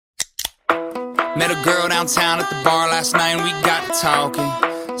Met a girl downtown at the bar last night and we got to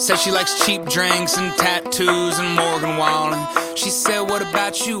talking. Said she likes cheap drinks and tattoos and Morgan Wallen. She said, what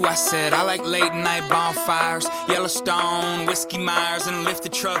about you? I said, I like late night bonfires, Yellowstone, Whiskey Myers, and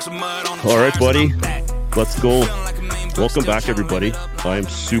lifted trucks with mud on the All right, tires. buddy. Let's go. Like a mean book, Welcome still back, trying to everybody. read up. I am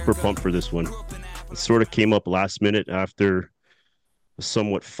super pumped for this one. It sort of came up last minute after a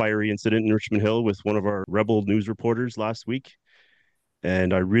somewhat fiery incident in Richmond Hill with one of our rebel news reporters last week.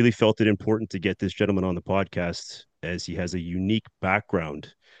 And I really felt it important to get this gentleman on the podcast as he has a unique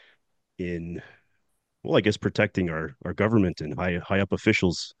background in, well, I guess protecting our government and high up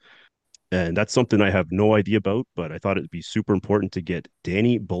officials. And that's something I have no idea about, but I thought it'd be super important to get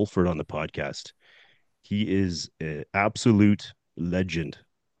Danny Bulford on the podcast. He is an absolute legend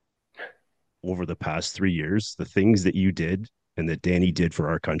over the past 3 years. The things that you did and that Danny did for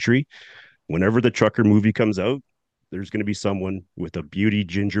our country. Whenever the trucker movie comes out, there's going to be someone with a beauty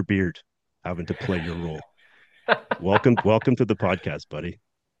ginger beard having to play your role. Welcome to the podcast, buddy.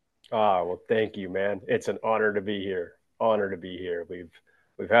 Well, thank you, man. It's an honor to be here.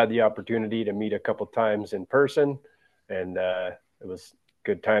 We've had the opportunity to meet a couple times in person, and it was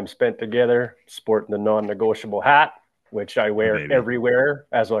good time spent together, sporting the non-negotiable hat, which I wear everywhere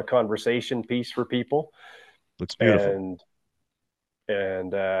as a conversation piece for people. Looks beautiful.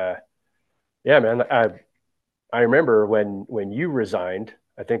 And yeah, man, I remember when you resigned,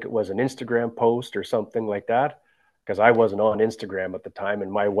 I think it was an Instagram post or something like that, because I wasn't on Instagram at the time,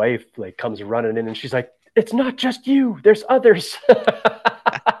 and my wife like comes running in and she's like, "It's not just you, there's others."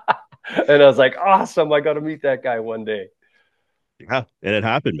 And I was like, awesome, I got to meet that guy one day. Yeah, and it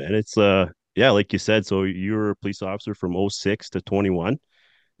happened, man. It's yeah, like you said, so you were a police officer from 06 to 21,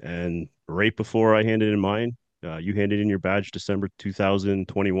 and right before I handed in mine, you handed in your badge December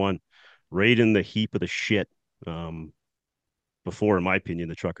 2021, right in the heap of the shit. Before, in my opinion,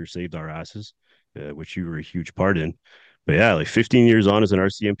 the truckers saved our asses, which you were a huge part in. But yeah, like 15 years on as an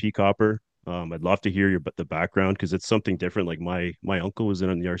RCMP copper. I'd love to hear the background because it's something different. Like my uncle was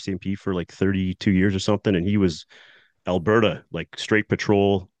in the RCMP for like 32 years or something, and he was Alberta, like straight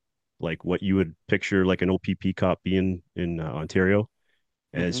patrol, like what you would picture like an OPP cop being in Ontario.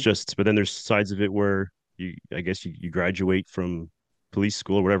 And it's just, but then there's sides of it where I guess you graduate from police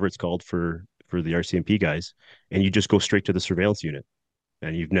school or whatever it's called for the RCMP guys, and you just go straight to the surveillance unit,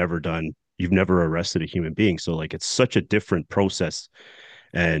 and you've never arrested a human being. So like it's such a different process,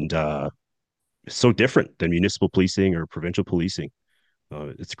 and so different than municipal policing or provincial policing.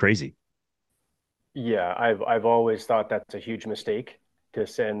 It's crazy. Yeah, I've always thought that's a huge mistake to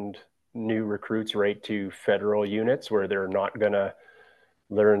send new recruits right to federal units where they're not gonna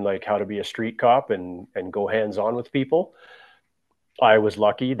learn like how to be a street cop and go hands on with people. I was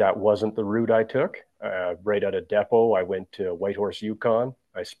lucky that wasn't the route I took. Right out of depot, I went to Whitehorse, Yukon.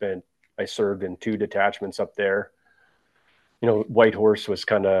 I served in 2 detachments up there. You know, Whitehorse was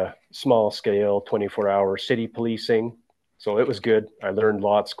kind of small scale, 24-hour city policing. So it was good. I learned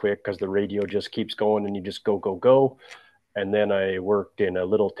lots quick because the radio just keeps going and you just go, go, go. And then I worked in a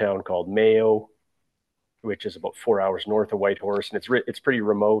little town called Mayo, which is about 4 hours north of Whitehorse. And it's pretty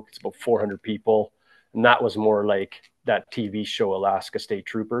remote. It's about 400 people. And that was more like that TV show, Alaska State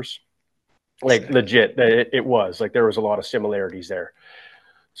Troopers. Like legit, it was. Like there was a lot of similarities there.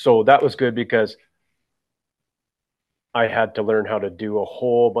 So that was good because I had to learn how to do a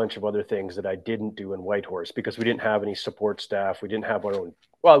whole bunch of other things that I didn't do in Whitehorse because we didn't have any support staff. We didn't have our own.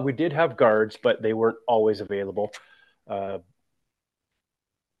 Well, we did have guards, but they weren't always available. I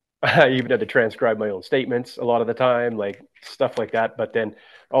even had to transcribe my own statements a lot of the time, like stuff like that. But then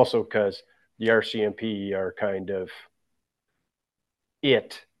also because the RCMP are kind of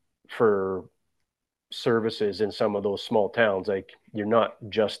it for services in some of those small towns. Like you're not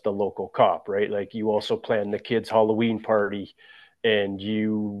just the local cop, right? Like you also plan the kids' Halloween party, and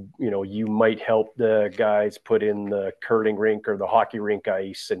you might help the guys put in the curling rink or the hockey rink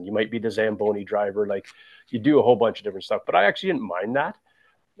ice, and you might be the Zamboni driver. Like you do a whole bunch of different stuff. But I actually didn't mind that.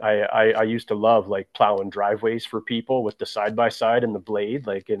 I used to love like plowing driveways for people with the side by side and the blade.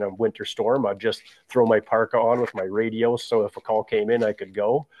 Like in a winter storm, I'd just throw my parka on with my radio, so if a call came in, I could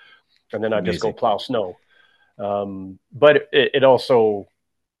go, and then I'd just go plow snow. But it also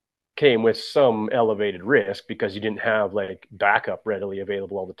came with some elevated risk because you didn't have like backup readily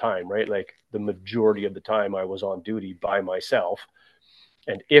available all the time, right? Like the majority of the time I was on duty by myself.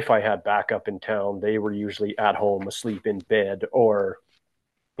 And if I had backup in town, they were usually at home, asleep in bed, or,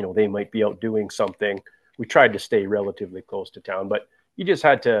 they might be out doing something. We tried to stay relatively close to town, but you just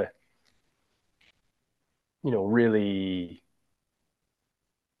had to, really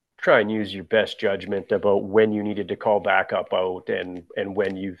try and use your best judgment about when you needed to call backup out and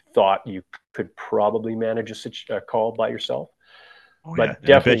when you thought you could probably manage a call by yourself. Oh yeah, But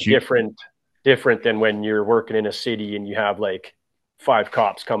and I definitely bet you. different than when you're working in a city and you have like 5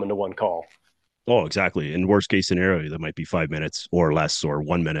 cops coming to one call. Oh, exactly. In worst case scenario, that might be 5 minutes or less or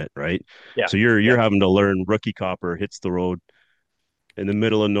 1 minute, right? Yeah, So you're yeah, having to learn rookie copper hits the road in the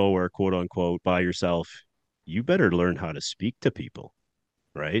middle of nowhere, quote unquote, by yourself. You better learn how to speak to people,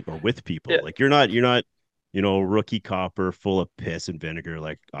 right? Or with yeah. people. Like you're not, rookie copper full of piss and vinegar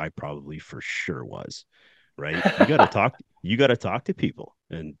like I probably for sure was, right? You got to talk to people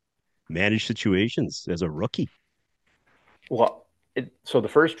and manage situations as a rookie. Well, so the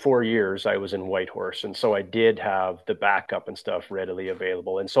first 4 years I was in Whitehorse, and so I did have the backup and stuff readily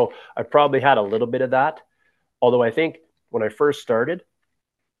available, and so I probably had a little bit of that. Although I think when I first started,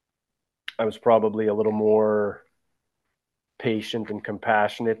 I was probably a little more patient and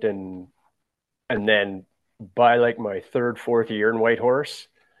compassionate, and then by like my third, fourth year in Whitehorse,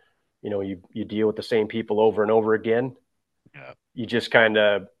 you deal with the same people over and over again. Yeah. You just kind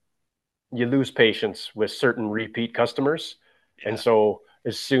of you lose patience with certain repeat customers. And Yeah. so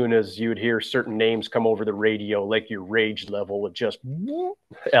as soon as you would hear certain names come over the radio, like your rage level would just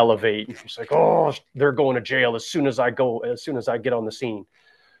elevate. It's like, oh, they're going to jail as soon as I get on the scene.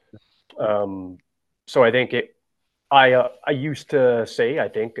 Um, so I think I used to say, I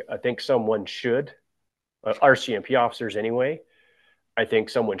think someone should, RCMP officers anyway, I think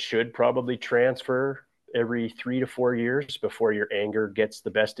someone should probably transfer every 3 to 4 years before your anger gets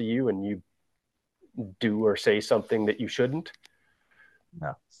the best of you and you do or say something that you shouldn't.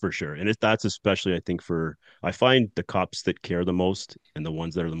 Yeah, for sure. And that's especially, I think, I find the cops that care the most and the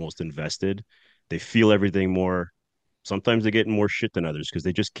ones that are the most invested, they feel everything more. Sometimes they get more shit than others because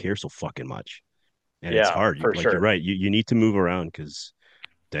they just care so fucking much. And it's Yeah, hard. for Like you're sure. right. You need to move around because,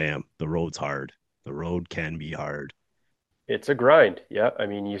 damn, the road's hard. The road can be hard. It's a grind. Yeah, I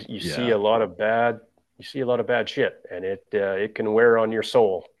mean, you see Yeah. a lot of bad shit, and it can wear on your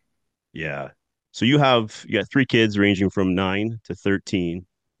soul. Yeah. So you got 3 kids ranging from 9 to 13.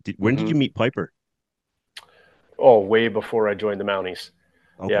 When did you Hmm. meet Piper? Oh, way before I joined the Mounties.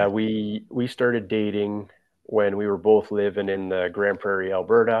 Yeah, Okay. we started dating when we were both living in the Grand Prairie,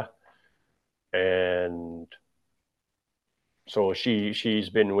 Alberta, and so she's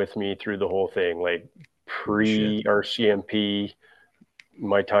been with me through the whole thing, like Holy shit. pre RCMP,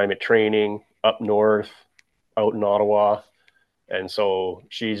 my time at training up north, out in Ottawa, and so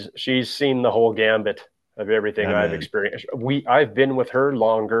she's seen the whole gambit of everything Yeah, I've man. experienced. I've been with her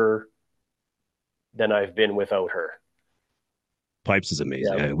longer than I've been without her. Pipes is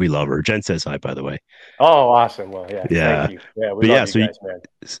amazing. Yeah. We love her. Jen says hi, by the way. Oh, awesome. Well, yeah. Thank Yeah. you. Yeah, we But yeah, love you guys, man.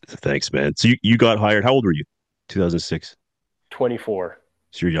 thanks, man. So you got hired. How old were you? 2006. 24.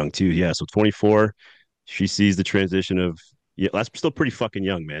 So you're young too. Yeah. So 24, she sees the transition of, yeah, that's still pretty fucking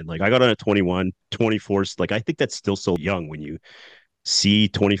young, man. Like I got on at 21, 24. Like I think that's still so young when you see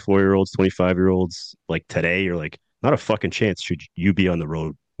 24-year-olds, 25-year-olds like today. You're like, not a fucking chance should you be on the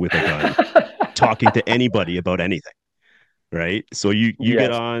road with a gun talking to anybody about anything. Right. So you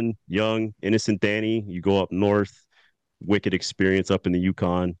get Yes. on young, innocent Danny, you go up north, wicked experience up in the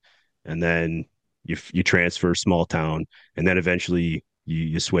Yukon, and then you transfer small town, and then eventually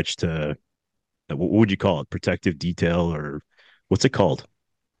you switch to what would you call it? Protective detail or what's it called?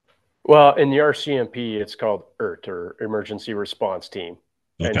 Well, in the RCMP, it's called ERT or Emergency Response Team.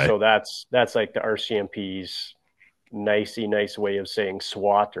 And Okay. so that's like the RCMP's nice way of saying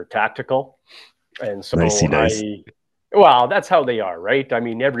SWAT or tactical. And Nicey so nice. well, that's how they are, right? I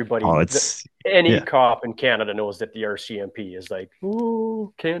mean, Oh, any yeah. cop in Canada knows that the RCMP is like,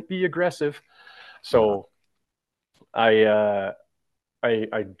 ooh, can't be aggressive. Uh, So I, uh,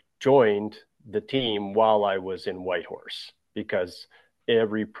 I joined the team while I was in Whitehorse because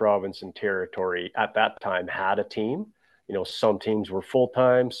every province and territory at that time had a team. Some teams were full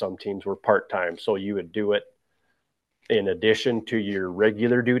time, some teams were part time. So you would do it in addition to your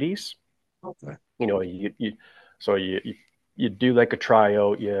regular duties. okay. You know, you so you do like a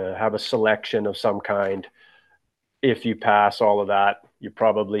tryout, you have a selection of some kind. If you pass all of that, you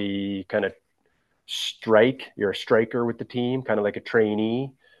probably kind of you're a striker with the team, kind of like a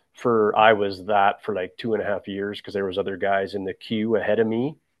trainee. I was that for like 2.5 years because there was other guys in the queue ahead of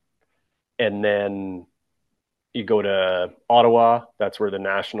me. And then you go to Ottawa, that's where the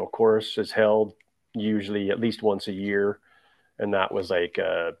national course is held, usually at least once a year. And that was like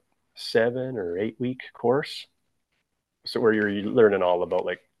a 7 or 8 week course. So where you're learning all about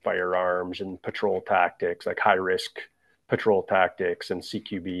like firearms and patrol tactics, like high risk patrol tactics and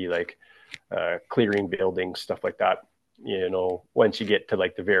CQB, like clearing buildings, stuff like that. once you get to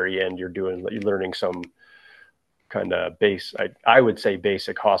like the very end, you're learning some kind of I would say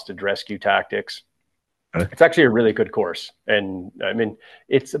basic hostage rescue tactics. It's actually a really good course. And I mean,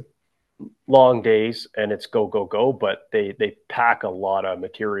 it's a long days and it's go, go, go, but they pack a lot of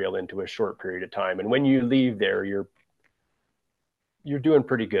material into a short period of time. And when you leave there, you're doing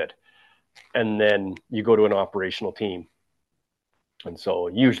pretty good. And then you go to an operational team. And so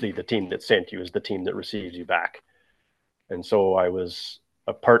usually the team that sent you is the team that receives you back. And so I was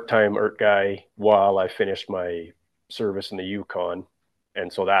a part-time ERT guy while I finished my service in the Yukon.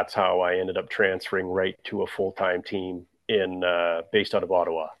 And so that's how I ended up transferring right to a full-time team based out of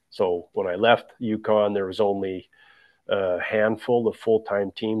Ottawa. So when I left Yukon, there was only a handful of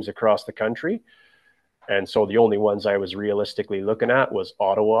full-time teams across the country. And so the only ones I was realistically looking at was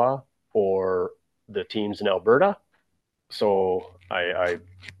Ottawa or the teams in Alberta. So I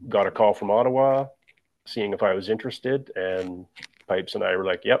got a call from Ottawa seeing if I was interested, and Pipes and I were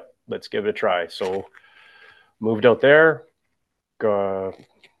like, yep, let's give it a try. So moved out there,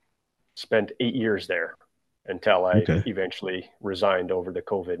 spent 8 years there until I eventually resigned over the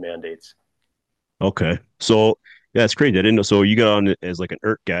COVID mandates. Okay. So yeah, it's great. I didn't know. So you got on as like an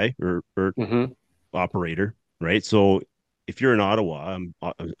ERT guy or ERT operator, right? So if you're in Ottawa, I'm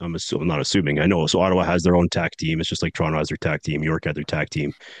not assuming. I know. So Ottawa has their own TAC team. It's just like Toronto has their TAC team. York had their TAC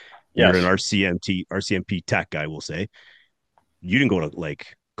team. You're an Yes. RCMP TAC guy, we'll say. You didn't go to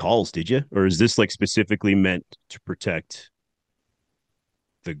like calls, did you? Or is this like specifically meant to protect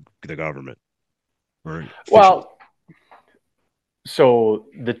the government or officials? Well, so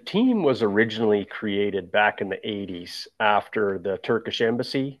the team was originally created back in the 80s after the Turkish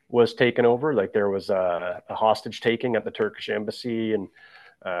embassy was taken over. Like there was a hostage taking at the Turkish embassy, and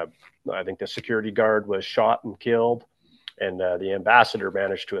I think the security guard was shot and killed, and the ambassador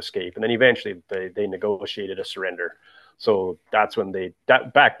managed to escape. And then eventually they negotiated a surrender. So that's when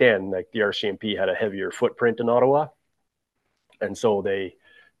back then, like the RCMP had a heavier footprint in Ottawa. And so they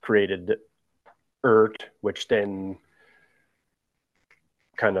created ERT, which then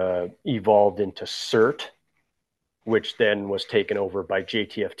kind of evolved into CERT, which then was taken over by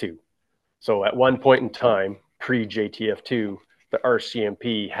JTF2. So at one point in time, pre-JTF2, the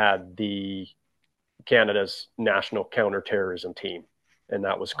RCMP had the Canada's National Counterterrorism Team, and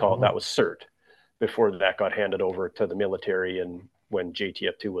that was CERT before that got handed over to the military and when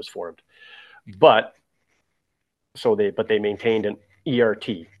JTF2 was formed. But they maintained an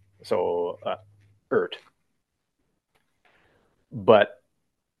ERT, so ERT. But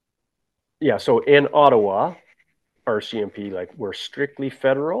yeah, so in Ottawa, RCMP, like we're strictly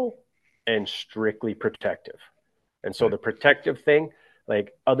federal and strictly protective. And so the protective thing,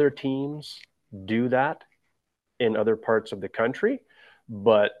 like other teams do that in other parts of the country,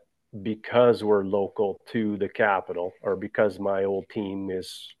 but because we're local to the capital, or because my old team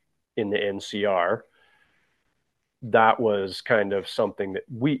is in the NCR, that was kind of something that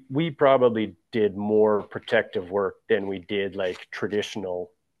we probably did more protective work than we did like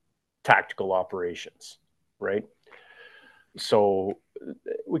traditional tactical operations, right? So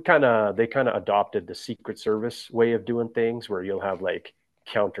they kind of adopted the Secret Service way of doing things, where you'll have like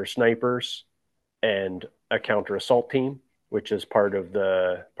counter snipers and a counter assault team, which is part of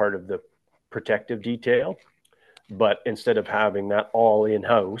the protective detail. But instead of having that all in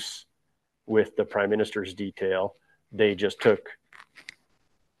house with the Prime Minister's detail, they just took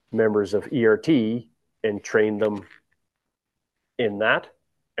members of ERT and trained them in that,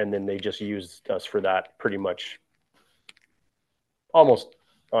 and then they just used us for that pretty much almost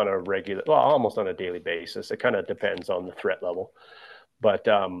on a daily basis. It kind of depends on the threat level, but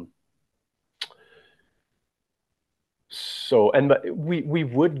we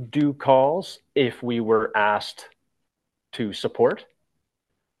would do calls if we were asked to support.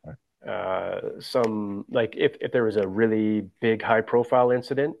 Some, like if there was a really big high profile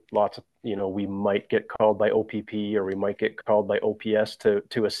incident, we might get called by OPP or we might get called by OPS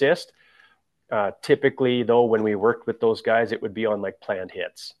to assist. Typically though, when we worked with those guys, it would be on like planned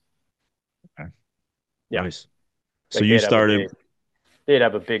hits. Okay. Yeah. Nice. So like you started, they'd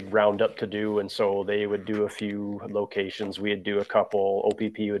have a big roundup to do. And so they would do a few locations. We'd do a couple,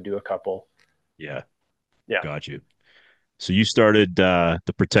 OPP would do a couple. Yeah. Yeah. Got you. So you started the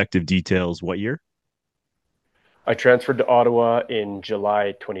protective details what year? I transferred to Ottawa in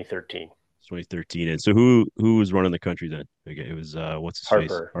July 2013. 2013. And so who was running the country then? Okay, it was what's his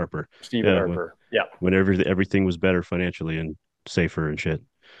face? Harper. Stephen Harper. Whenever everything was better financially and safer and shit.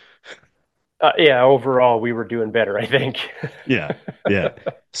 Overall we were doing better, I think. Yeah.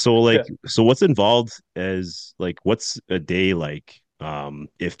 So what's involved as like what's a day like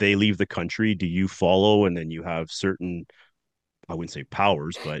If they leave the country, do you follow and then you have certain, I wouldn't say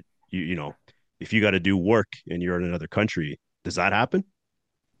powers, but if you got to do work and you're in another country, does that happen?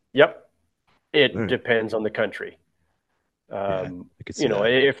 Yep. All It right. depends on the country. Yeah, I could see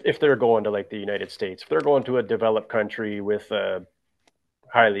that. If they're going to like the United States, if they're going to a developed country with a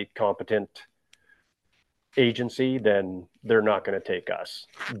highly competent agency, then they're not going to take us.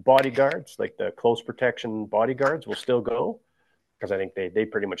 Bodyguards, like the close protection bodyguards, will still go because I think they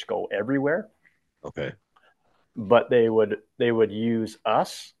pretty much go everywhere. Okay. But they would use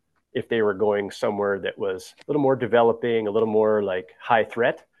us if they were going somewhere that was a little more developing, a little more like high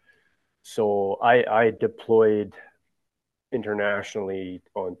threat. So I deployed internationally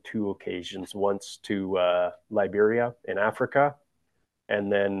on two occasions, once to Liberia in Africa,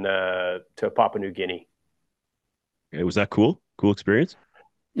 and then to Papua New Guinea. Was that cool? Cool experience?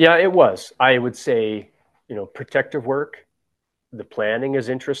 Yeah, it was. I would say, protective work, the planning is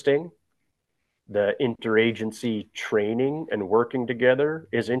interesting. The interagency training and working together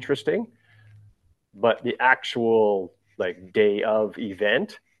is interesting. But the actual like day of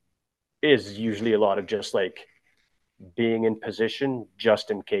event is usually a lot of just like being in position just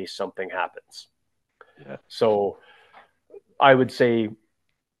in case something happens. Yeah. So I would say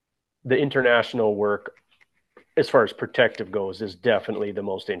the international work as far as protective goes is definitely the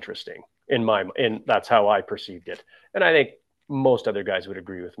most interesting and that's how I perceived it. And I think most other guys would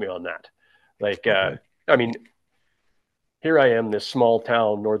agree with me on that. Like Okay. I mean, here I am, this small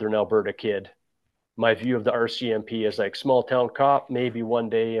town northern Alberta kid. My view of the RCMP is like small town cop. Maybe one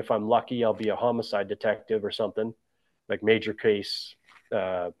day, if I'm lucky, I'll be a homicide detective or something, like major case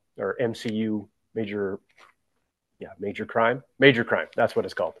or MCU, major crime. That's what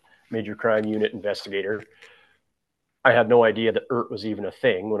it's called, major crime unit investigator. I had no idea that ERT was even a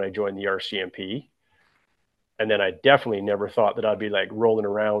thing when I joined the RCMP. And then I definitely never thought that I'd be like rolling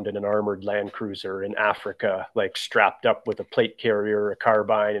around in an armored Land Cruiser in Africa, like strapped up with a plate carrier, a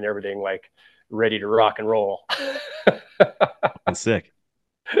carbine, and everything, like ready to rock and roll. Fucking sick.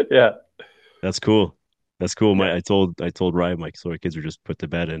 Yeah. That's cool. That's cool. Yeah. I told Ryan, like, so our kids are just put to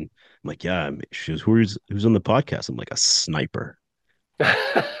bed, and I'm like, yeah. She goes, who's on the podcast? I'm like, a sniper.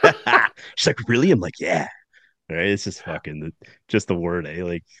 She's like, really? I'm like, yeah. Right? It's just just the word, eh?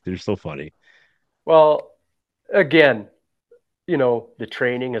 Like, they're so funny. Well, again, the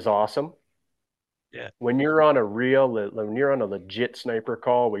training is awesome. Yeah. When you're on a legit sniper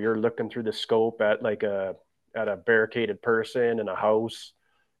call where you're looking through the scope at like at a barricaded person in a house,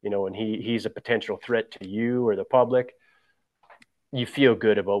 and he's a potential threat to you or the public, you feel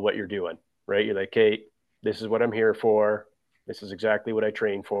good about what you're doing, right? You're like, hey, this is what I'm here for. This is exactly what I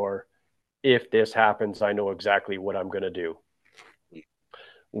train for. If this happens, I know exactly what I'm going to do.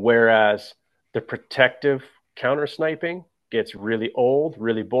 Whereas the protective counter sniping gets really old,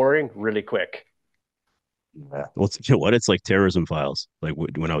 really boring, really quick. Yeah. Well, you know what? It's like terrorism files. Like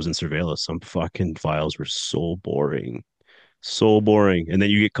when I was in surveillance, some fucking files were so boring. And then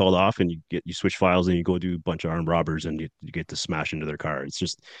you get called off and you switch files and you go do a bunch of armed robbers and you get to smash into their car. It's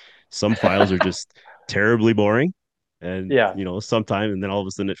just some files are just terribly boring. And Yeah. sometime and then all of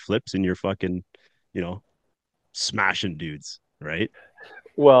a sudden it flips and you're fucking, you know, smashing dudes, right?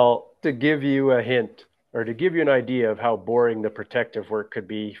 Well, to give you a hint or to give you an idea of how boring the protective work could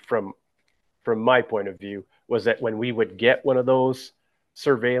be from my point of view, was that when we would get one of those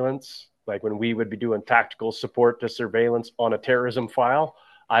surveillance, like when we would be doing tactical support to surveillance on a terrorism file,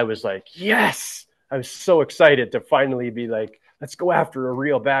 I was like, yes, I was so excited to finally be like, let's go after a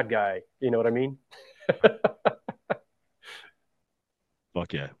real bad guy. You know what I mean?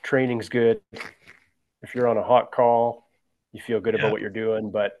 Fuck yeah. Training's good. If you're on a hot call, you feel good about Yeah. what you're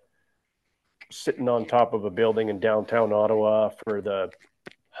doing, but sitting on top of a building in downtown Ottawa for the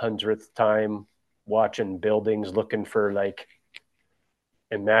hundredth time, watching buildings looking for like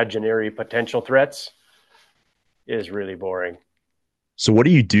imaginary potential threats is really boring. So what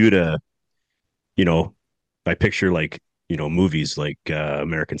do you do to, you know, I picture like, movies like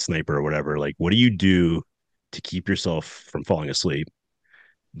American Sniper or whatever, like what do you do to keep yourself from falling asleep?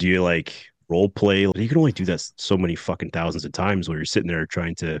 Do you like role play? You can only do that so many fucking thousands of times where you're sitting there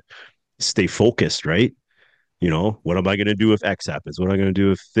trying to stay focused, right? What am I going to do if X happens? What am I going to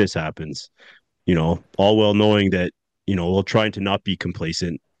do if this happens? All well knowing that, while trying to not be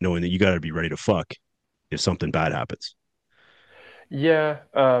complacent, knowing that you got to be ready to fuck if something bad happens. Yeah,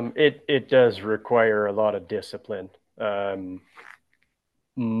 it does require a lot of discipline.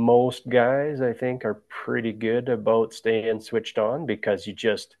 Most guys, I think, are pretty good about staying switched on because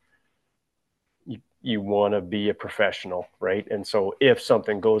you want to be a professional, right? And so if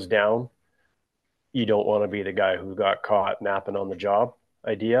something goes down, you don't want to be the guy who got caught napping on the job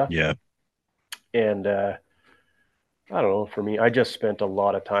idea. Yeah. And I don't know, for me, I just spent a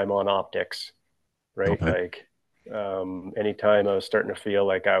lot of time on optics, right? Okay. Like anytime I was starting to feel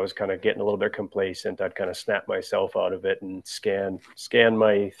like I was kind of getting a little bit complacent, I'd kind of snap myself out of it and scan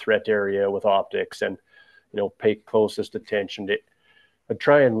my threat area with optics, and pay closest attention to it. I'd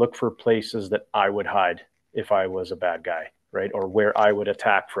try and look for places that I would hide if I was a bad guy, right? Or where I would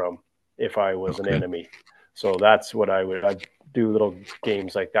attack from if I was an Okay. enemy. So that's what I'd do, little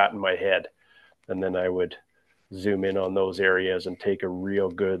games like that in my head. And then I would zoom in on those areas and take a real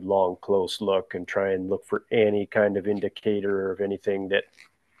good, long, close look and try and look for any kind of indicator of anything that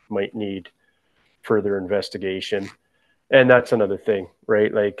might need further investigation. And that's another thing,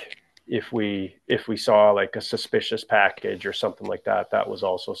 right? Like if we saw like a suspicious package or something like that, that was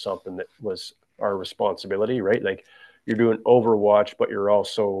also something that was our responsibility, right? Like you're doing overwatch, but you're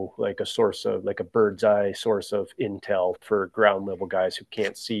also like a source of, like a bird's eye source of intel for ground level guys who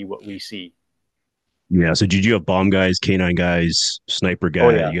can't see what we see. Yeah. So did you have bomb guys, K9 guys, sniper Oh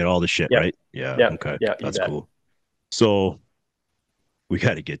guy? yeah. You got all the shit, Yep. right? Yeah. Yep. Okay. Yeah, you That's bet. cool. So we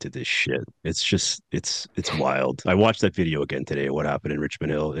got to get to this shit. It's just it's wild. I watched that video again today. What happened in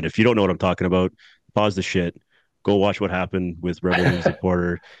Richmond Hill? And if you don't know what I'm talking about, pause the shit. Go watch what happened with Rebel News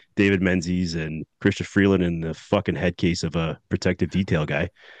reporter David Menzies and Christian Freeland in the fucking head case of a protective detail guy.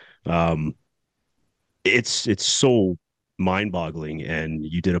 Um, it's so mind-boggling. And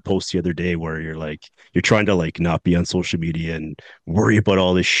you did a post the other day where you're trying to like not be on social media and worry about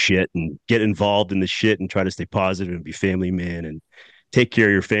all this shit and get involved in the shit and try to stay positive and be family man and take care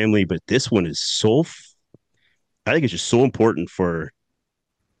of your family. But this one is I think it's just so important for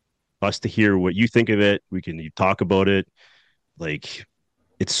us to hear what you think of it. You talk about it. Like,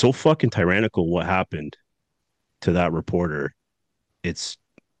 it's so fucking tyrannical what happened to that reporter. It's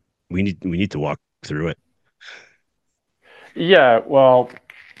we need to walk through it. Yeah, well,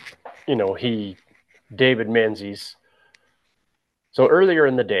 David Menzies. So earlier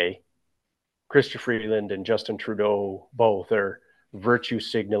in the day, Chrystia Freeland and Justin Trudeau both are virtue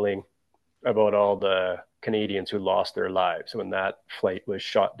signaling about all the Canadians who lost their lives when that flight was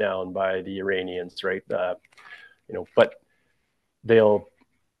shot down by the Iranians, right? But they'll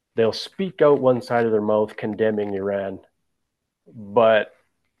speak out one side of their mouth condemning Iran, but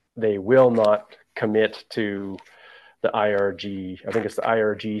they will not commit to the IRG. I think it's the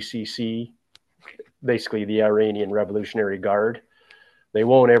IRGCC, basically the Iranian Revolutionary Guard. They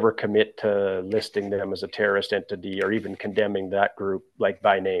won't ever commit to listing them as a terrorist entity or even condemning that group like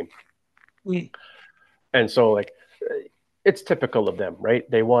by name. And so like it's typical of them, right?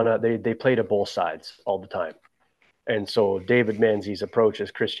 They play to both sides all the time. And so David Menzies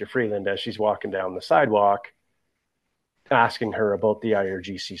approaches Chrystia Freeland as she's walking down the sidewalk, asking her about the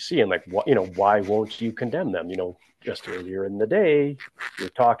IRGCC and like, why won't you condemn them? Just earlier in the day, you're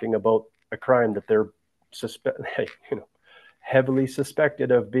talking about a crime that they're heavily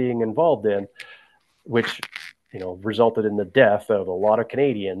suspected of being involved in, which resulted in the death of a lot of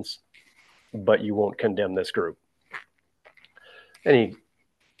Canadians, but you won't condemn this group. And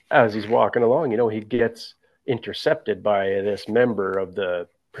as he's walking along, he gets intercepted by this member of the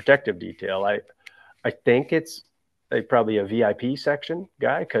protective detail. I think it's probably a VIP section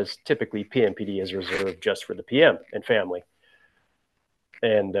guy, because typically PMPD is reserved just for the PM and family.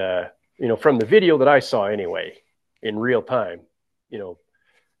 And from the video that I saw anyway, in real time,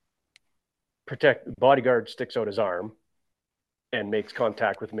 bodyguard sticks out his arm and makes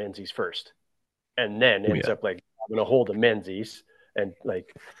contact with Menzies first, and then ends up like having a hold of Menzies and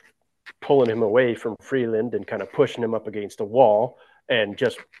like pulling him away from Freeland and kind of pushing him up against a wall, and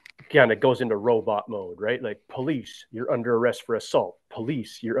just kind of goes into robot mode, right? Like, police, you're under arrest for assault.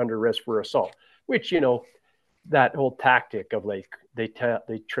 Police, you're under arrest for assault. Which, that whole tactic of like, they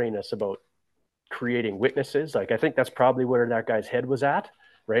train us about creating witnesses. Like, I think that's probably where that guy's head was at,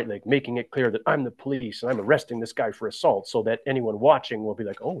 right? Like making it clear that I'm the police and I'm arresting this guy for assault, so that anyone watching will be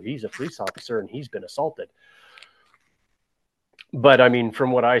like, oh, he's a police officer and he's been assaulted. But I mean,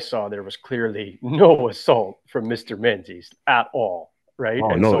 from what I saw, there was clearly no assault from Mr. Menzies at all, right?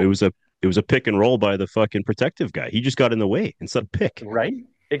 Oh And no, so it was a pick and roll by the fucking protective guy. He just got in the way instead of pick. right,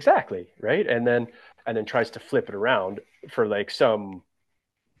 exactly, right. And then tries to flip it around for like some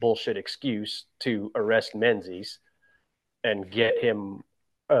bullshit excuse to arrest Menzies and get him,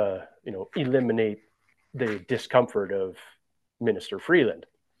 eliminate the discomfort of Minister Freeland,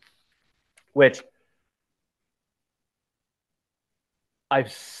 which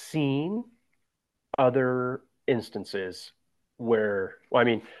I've seen other instances where, well, I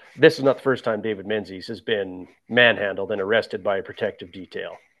mean, this is not the first time David Menzies has been manhandled and arrested by a protective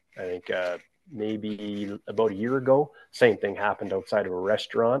detail. I think maybe about a year ago. Same thing happened outside of a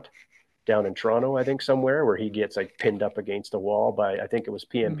restaurant down in Toronto, I think somewhere, where he gets like pinned up against a wall by, I think it was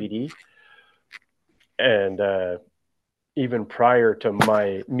PMPD. And even prior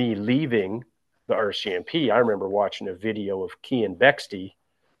to me leaving the RCMP, I remember watching a video of Kean Bexty,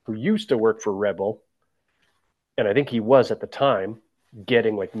 who used to work for Rebel, and I think he was at the time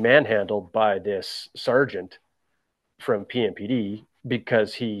getting like manhandled by this sergeant from PMPD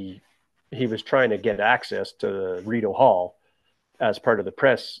because he was trying to get access to Rideau Hall as part of the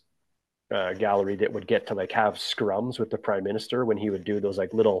press gallery that would get to like have scrums with the prime minister when he would do those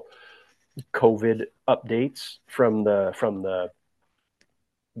like little COVID updates from the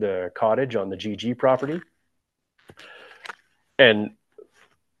cottage on the GG property. And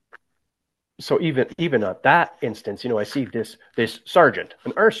so even at that instance, I see this sergeant,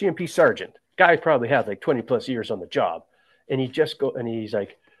 an RCMP sergeant, guy probably had like 20 plus years on the job, and he's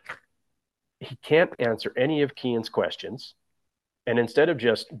like, he can't answer any of Kean's questions, and instead of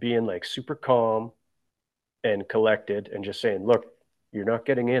just being like super calm and collected and just saying, look, you're not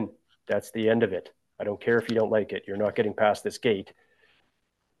getting in, that's the end of it, I don't care if you don't like it, you're not getting past this gate,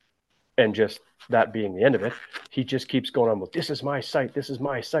 and just that being the end of it, he just keeps going on with, this is my site, this is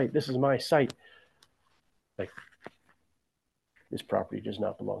my site, this is my site. Like, this property does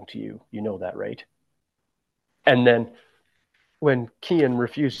not belong to you. You know that, right? And then when Kean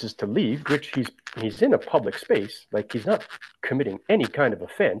refuses to leave, which he's in a public space, like he's not committing any kind of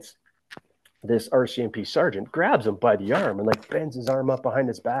offense, this RCMP sergeant grabs him by the arm and like bends his arm up behind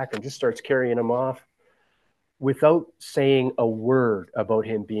his back and just starts carrying him off without saying a word about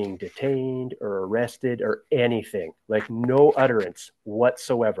him being detained or arrested or anything. Like no utterance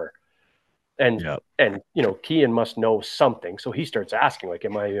whatsoever. And Kean must know something, so he starts asking, like,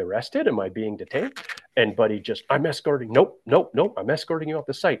 "Am I arrested? Am I being detained?" And Buddy just, "I'm escorting. Nope. I'm escorting you off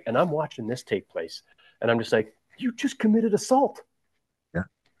the site." And I'm watching this take place, and I'm just like, "You just committed assault." Yeah.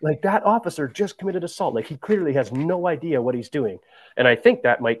 Like that officer just committed assault. Like he clearly has no idea what he's doing. And I think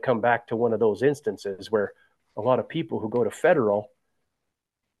that might come back to one of those instances where a lot of people who go to federal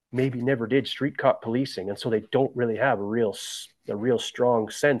maybe never did street cop policing, and so they don't really have a real strong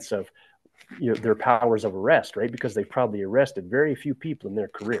sense of their powers of arrest, right? Because they probably arrested very few people in their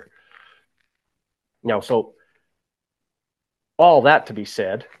career. Now, so all that to be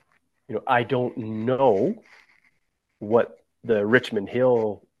said, I don't know what the Richmond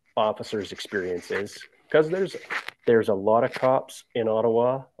Hill officers' experience is, because there's a lot of cops in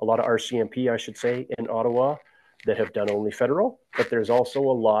Ottawa, a lot of RCMP, I should say, in Ottawa that have done only federal, but there's also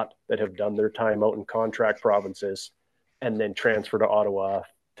a lot that have done their time out in contract provinces and then transfer to Ottawa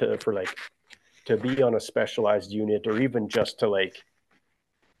to be on a specialized unit, or even just to like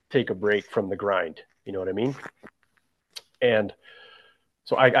take a break from the grind. You know what I mean? And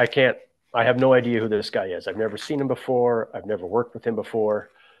so I have no idea who this guy is. I've never seen him before. I've never worked with him before,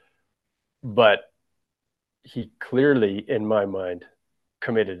 but he clearly, in my mind,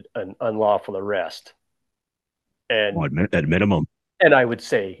 committed an unlawful arrest. And at minimum. And I would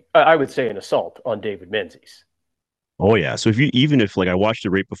say an assault on David Menzies. Oh yeah. So even if like I watched it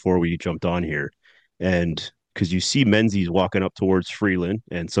right before we jumped on here, and because you see Menzies walking up towards Freeland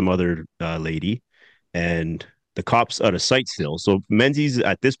and some other lady, and the cops out of sight still. So Menzies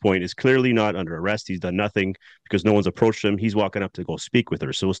at this point is clearly not under arrest. He's done nothing because no one's approached him. He's walking up to go speak with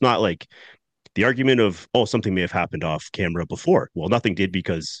her. So it's not like the argument of, oh, something may have happened off camera before. Well, nothing did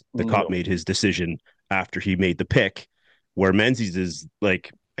because the cop made his decision after he made the pick. Where Menzies is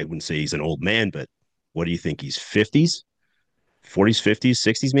like, I wouldn't say he's an old man, but what do you think? He's 50s, 40s, 50s,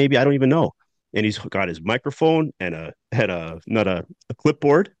 60s, maybe. I don't even know. And he's got his microphone and a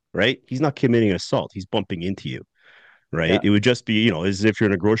clipboard, right? He's not committing assault. He's bumping into you, right? Yeah. It would just be, as if you're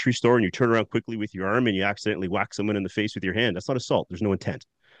in a grocery store and you turn around quickly with your arm and you accidentally whack someone in the face with your hand. That's not assault. There's no intent,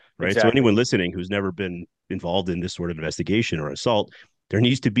 right? Exactly. So anyone listening who's never been involved in this sort of investigation or assault, there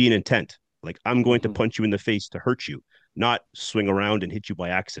needs to be an intent. Like, I'm going to punch you in the face to hurt you, not swing around and hit you by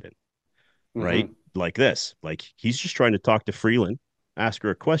accident, right? Like this. Like, he's just trying to talk to Freeland, ask her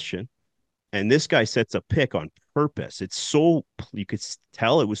a question, and this guy sets a pick on purpose. It's so, you could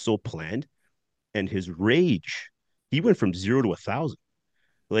tell it was so planned, and his rage, he went from 0 to 1,000.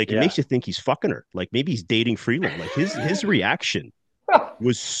 Like, it makes you think he's fucking her. Like, maybe he's dating Freeland. Like, his reaction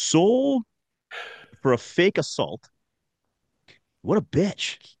was so, for a fake assault, what a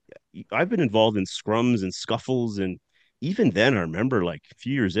bitch. I've been involved in scrums and scuffles, and even then, I remember like a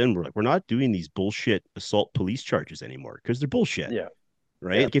few years in, we're not doing these bullshit assault police charges anymore because they're bullshit. Yeah.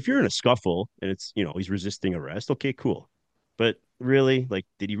 Right. Yeah. Like, if you're in a scuffle and it's, he's resisting arrest, okay, cool. But really, like,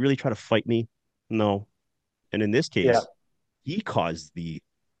 did he really try to fight me? No. And in this case, he caused the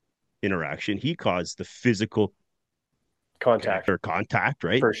interaction. He caused the physical Contact connect or contact,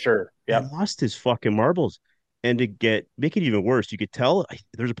 right? for sure. And Yep. lost his fucking marbles. And to make it even worse, you could tell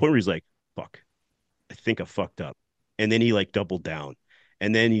there's a point where he's like, "Fuck, I think I fucked up," and then he like doubled down,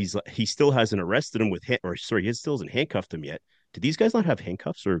 and then he still hasn't arrested him or sorry, he still hasn't handcuffed him yet. Do these guys not have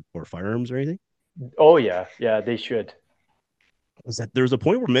handcuffs or firearms or anything? Oh yeah, yeah. They should. Was that there's a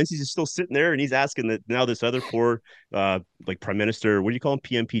point where Menzies is still sitting there and he's asking that now this other poor like prime minister, what do you call him,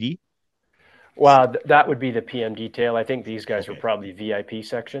 PMPD? Well, that would be the PM detail. I think these guys were Okay, probably VIP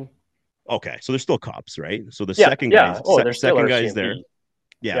section. okay, so they're still cops, right? So the Yeah, second yeah. guy's Oh, they're still second guy's there. RCMP.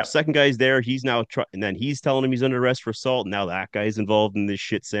 Yeah, Yeah, second guy's there. He's now and then he's telling him he's under arrest for assault. And now that guy's involved in this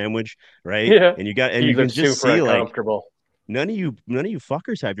shit sandwich, right? yeah. And He you can looks just super see like uncomfortable. none of you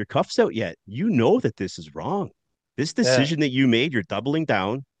fuckers have your cuffs out yet. You know that this is wrong. This Yeah. decision that you made, you're doubling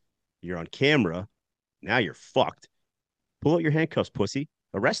down. You're on camera. Now you're fucked. Pull out your handcuffs, pussy.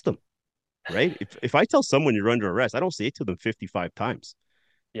 Arrest them, right? If I tell someone you're under arrest, I don't say it to them 55 times,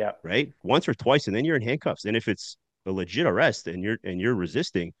 Yeah. right? Once or twice, and then you're in handcuffs. And if it's a legit arrest and you're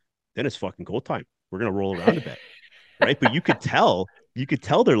resisting, then it's fucking go time. We're gonna roll around a bit, right? But you could tell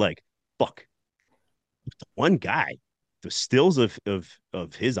they're like, fuck, the one guy, the stills of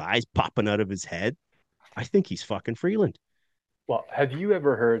his eyes popping out of his head. I think he's fucking Freeland. Well, have you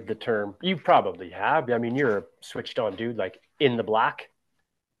ever heard the term? You probably have. I mean, you're a switched on dude, like in the black.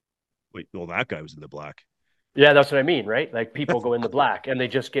 Wait, well, that guy was in the black. Yeah, that's what I mean, right? Like people go in the black and they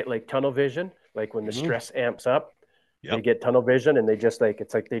just get like tunnel vision. Like when the Mm-hmm. stress amps up, they Yep. get tunnel vision and they just like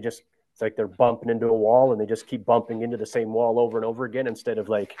it's like they're bumping into a wall and they just keep bumping into the same wall over and over again instead of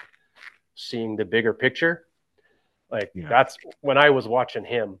like seeing the bigger picture. Like Yeah. that's when I was watching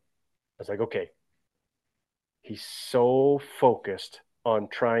him, I was like, okay, he's so focused on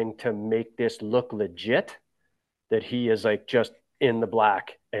trying to make this look legit that he is like just in the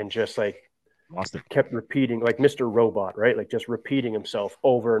black and just like Lost it. kept repeating like Mr. Robot, right? Like just repeating himself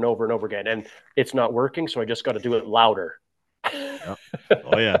over and over and over again. And it's not working. So I just got to do it louder. Yeah.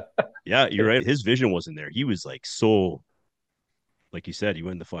 Oh yeah. Yeah, you're right. His vision wasn't there. He was like so like you said, he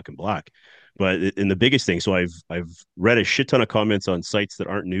went in the fucking black. But in the biggest thing, so I've read a shit ton of comments on sites that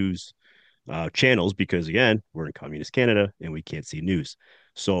aren't news channels because again, we're in communist Canada and we can't see news.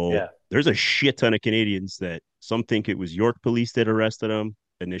 So Yeah. there's a shit ton of Canadians that some think it was York police that arrested him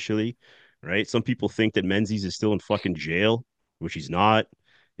initially, right? Some people think that Menzies is still in fucking jail, which he's not.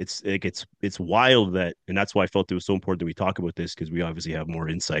 It's wild that, and that's why I felt it was so important that we talk about this because we obviously have more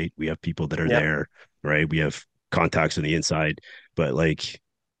insight. We have people that are Yeah. there, right? We have contacts on the inside, but like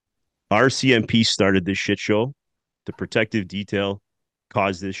RCMP started this shit show. The protective detail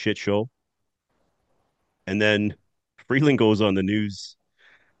caused this shit show. And then Freeland goes on the news.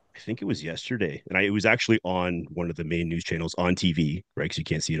 I think it was yesterday, and it was actually on one of the main news channels on TV, right? Because you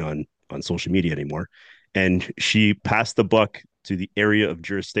can't see it on social media anymore. And she passed the buck to the area of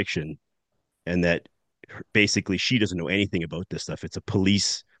jurisdiction, and that basically she doesn't know anything about this stuff. It's a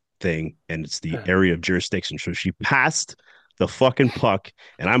police thing, and it's the area of jurisdiction. So she passed the fucking puck,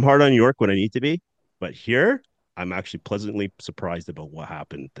 and I'm hard on York when I need to be, but here I'm actually pleasantly surprised about what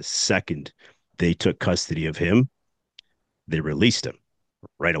happened the second they took custody of him. They released him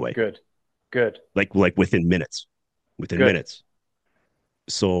right away, Good. Good. like within minutes, within Good. minutes.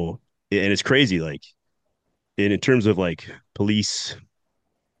 So, and it's crazy, like in terms of like police,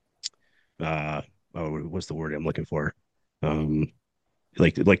 what's the word I'm looking for? Um,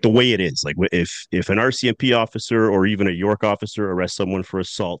 like the way it is, like if an RCMP officer or even a York officer arrests someone for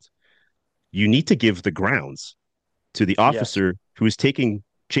assault, you need to give the grounds to the Yes. officer who is taking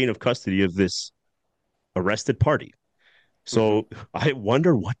chain of custody of this arrested party. So I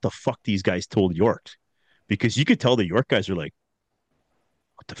wonder what the fuck these guys told York, because you could tell the York guys are like,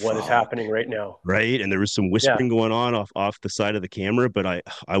 "What the What is fuck?" happening right now? Right? And there was some Yeah. whispering going on off the side of the camera. But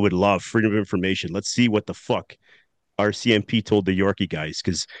I would love freedom of information. Let's see what the fuck RCMP told the Yorkie guys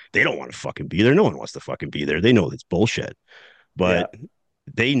because they don't want to fucking be there. No one wants to fucking be there. They know it's bullshit. Yeah. But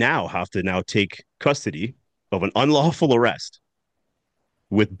they now have to now take custody of an unlawful arrest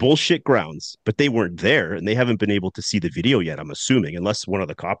with bullshit grounds, but they weren't there and they haven't been able to see the video yet, I'm assuming, unless one of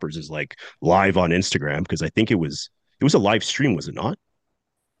the coppers is like live on Instagram, because I think it was a live stream, was it not?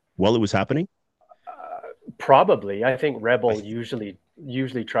 While it was happening? Probably. I think I Rebel th-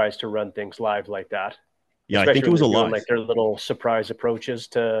 usually tries to run things live like that, yeah, I think especially it when was they're a doing live. like their little surprise approaches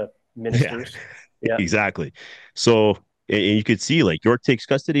to Yeah, ministers. Yeah. exactly. So and you could see like York takes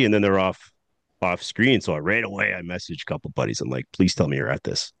custody and then they're off screen. So right away I messaged a couple buddies. I'm like, please tell me you're at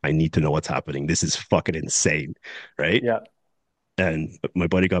this. I need to know what's happening. This is fucking insane. Right. Yeah. And my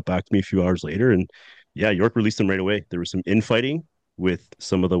buddy got back to me a few hours later, and yeah, York released him right away. There was some infighting with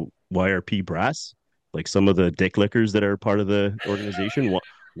some of the YRP brass, like some of the dick lickers that are part of the organization,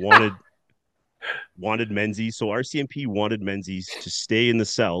 wanted Menzies. So RCMP wanted Menzies to stay in the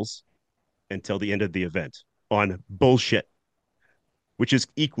cells until the end of the event on bullshit, which is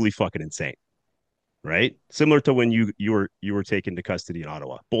equally fucking insane, right? Similar to when you were taken to custody in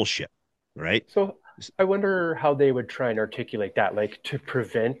Ottawa. Bullshit, right? So I wonder how they would try and articulate that, like to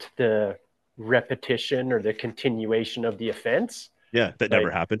prevent the repetition or the continuation of the offense. Yeah, that never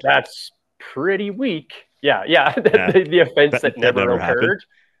Like happened. that's pretty weak. Yeah, yeah. Yeah, The offense that that never never happened. occurred.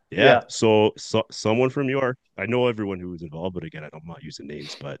 Yeah. Yeah, So someone from York, I know everyone who was involved, but again, I'm not using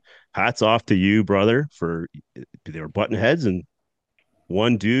names, but hats off to you, brother, for they were button heads and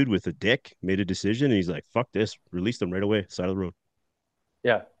one dude with a dick made a decision and he's like, fuck this, release them right away, side of the road.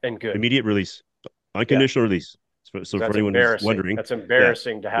 yeah, and good. Immediate release, Yeah, unconditional release. So for that's anyone who's embarrassing. wondering, That's yeah,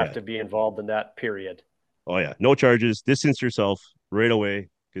 embarrassing to have yeah. to be involved in that period. Oh yeah, no charges. Distance yourself right away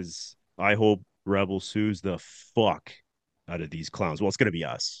because I hope Rebel sues the fuck out of these clowns. Well, it's gonna be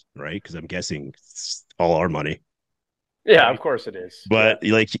us, right? Because I'm guessing it's all our money, Yeah, of right? course it is. Yeah, But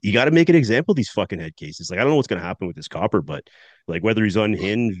like, you got to make an example of these fucking head cases. Like, I don't know what's gonna happen with this copper, but like whether he's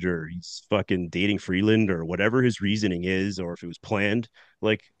unhinged or he's fucking dating Freeland or whatever his reasoning is, or if it was planned,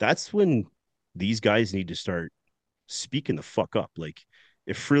 like that's when these guys need to start speaking the fuck up. Like,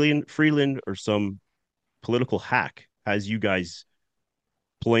 if Freeland or some political hack has you guys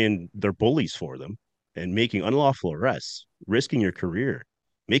playing their bullies for them and making unlawful arrests, risking your career,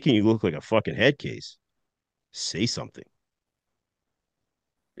 making you look like a fucking head case, say something.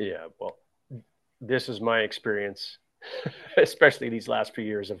 yeah. Well, this is my experience, especially these last few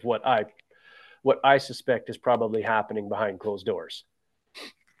years of what I suspect is probably happening behind closed doors.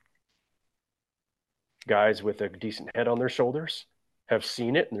 Guys with a decent head on their shoulders have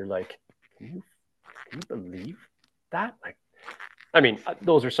seen it and they're like, can you believe that? Like, I mean,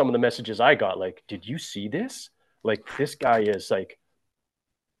 those are some of the messages I got. Like, did you see this? Like, this guy is like,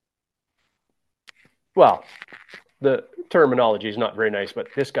 well, the terminology is not very nice, but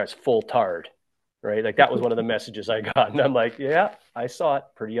this guy's full tard, right? Like, that was one of the messages I got. And I'm like, yeah, I saw it.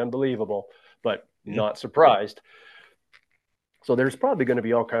 Pretty unbelievable, but Yeah. not surprised. So there's probably going to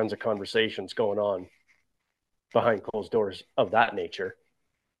be all kinds of conversations going on behind closed doors of that nature.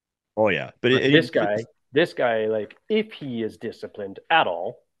 Oh yeah, but But this guy, like, if he is disciplined at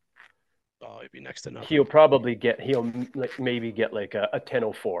all, oh, it'd be next to nothing. he'll like maybe get like a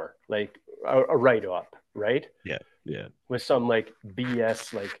 1004, like a write up, right? Yeah, yeah, With some like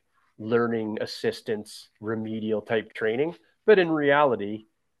BS, like learning assistance, remedial type training. But in reality,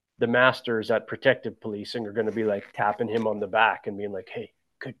 the masters at protective policing are going to be like tapping him on the back and being like, hey,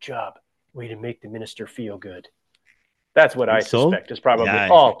 good job. Way to make the minister feel good. That's what I think so. suspect is probably, Yeah,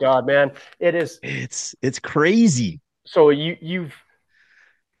 oh God, man, it is. it's crazy. So you've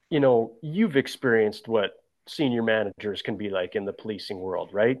experienced what senior managers can be like in the policing world,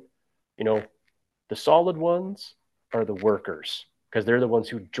 right? You know, the solid ones are the workers because they're the ones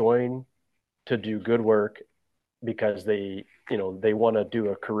who join to do good work because they want to do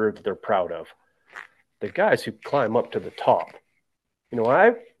a career that they're proud of. The guys who climb up to the top,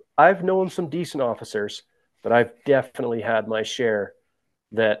 I've known some decent officers, but I've definitely had my share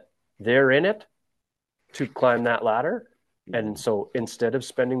that they're in it to climb that ladder. And so instead of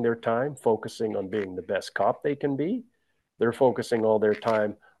spending their time focusing on being the best cop they can be, they're focusing all their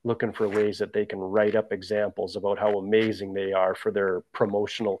time looking for ways that they can write up examples about how amazing they are for their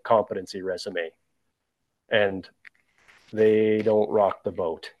promotional competency resume. And they don't rock the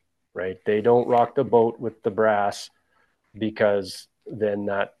boat, right? They don't rock the boat with the brass because then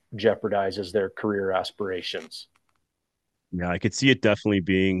that jeopardizes their career aspirations. Yeah, I could see it definitely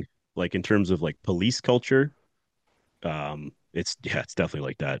being like in terms of like police culture. It's definitely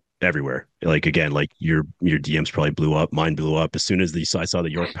like that everywhere. Like again, like your DMs probably blew up, mine blew up as soon as I saw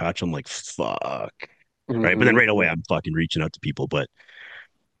the York patch. I'm like, fuck, right? But then right away, I'm fucking reaching out to people. But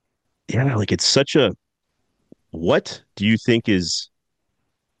yeah, like it's such a. What do you think is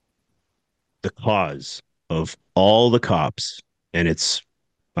the cause of all the cops? And it's,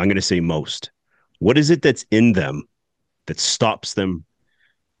 I'm going to say most. What is it that's in them that stops them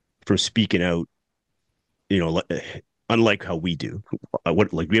from speaking out? You know, unlike how we do.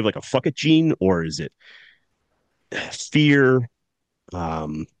 What, like, we have like a fuck it gene, or is it fear?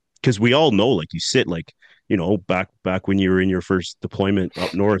 Because we all know, like, you sit like, back when you were in your first deployment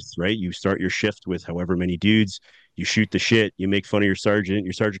up north, right? You start your shift with however many dudes, you shoot the shit, you make fun of your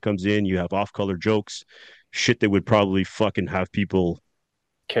sergeant comes in, you have off-color jokes, shit that would probably fucking have people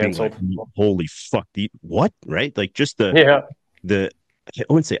being like, Canceled. holy fuck, what, right? Like, just Yeah. the I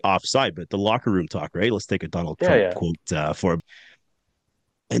wouldn't say offside, but the locker room talk, right? Let's take a Donald Yeah. Trump Yeah. quote for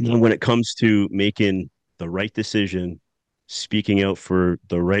And then when it comes to making the right decision, speaking out for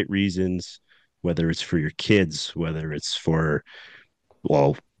the right reasons, whether it's for your kids, whether it's for,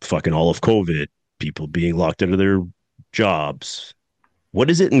 well, fucking all of COVID, people being locked out of their jobs. What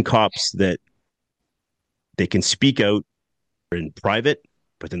is it in cops that they can speak out in private,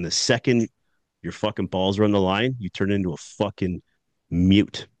 but then the second your fucking balls are on the line, you turn into a fucking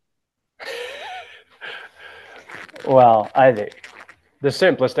mute? Well, I think the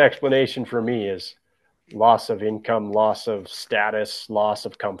simplest explanation for me is loss of income, loss of status, loss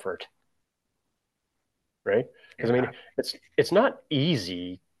of comfort, right? Because I mean, Yeah. it's not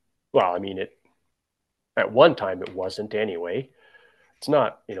easy. Well, I mean, it at one time it wasn't anyway. It's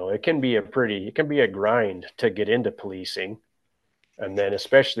not, it can be it can be a grind to get into policing, and then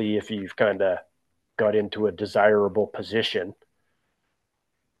especially if you've kind of got into a desirable position,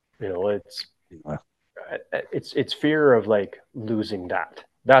 you know, it's fear of like losing that.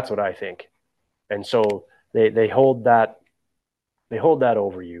 That's what I think. And so they hold that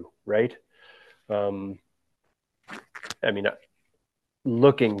over you, right? Um, I mean,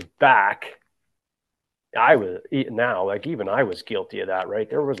 looking back, I was now like even I was guilty of that, right?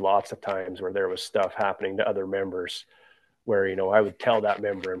 There was lots of times where there was stuff happening to other members where I would tell that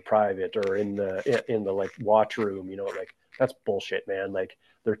member in private or in the like watch room, like that's bullshit, man. Like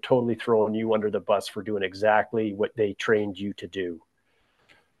they're totally throwing you under the bus for doing exactly what they trained you to do.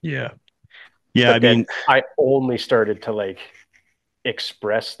 Yeah. Yeah. I But then mean, I only started to like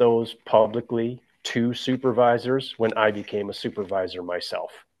express those publicly to supervisors when I became a supervisor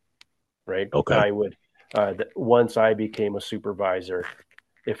myself, right? okay. I would, once I became a supervisor,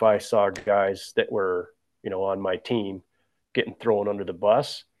 if I saw guys that were, on my team getting thrown under the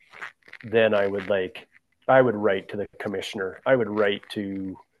bus, then I would write to the commissioner. I would write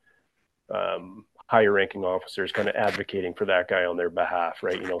to higher ranking officers kind of advocating for that guy on their behalf,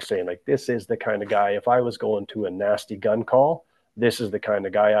 right? Saying like, this is the kind of guy, if I was going to a nasty gun call, this is the kind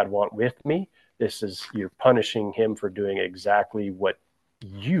of guy I'd want with me. You're punishing him for doing exactly what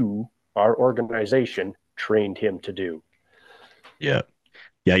you, our organization, trained him to do. Yeah.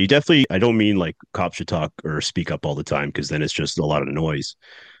 Yeah. You definitely, I don't mean like cops should talk or speak up all the time because then it's just a lot of noise.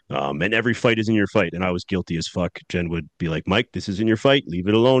 And every fight is in your fight. And I was guilty as fuck. Jen would be like, Mike, this isn't your fight. Leave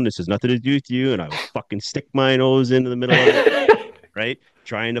it alone. This has nothing to do with you. And I would fucking stick my nose into the middle of it, right?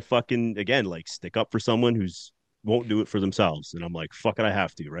 Trying to fucking, again, like stick up for someone who's won't do it for themselves. And I'm like, fuck it, I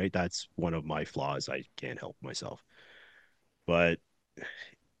have to, right? That's one of my flaws. I can't help myself. But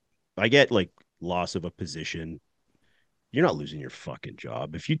I get like loss of a position. You're not losing your fucking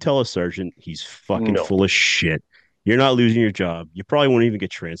job. If you tell a sergeant he's fucking No. full of shit, you're not losing your job. You probably won't even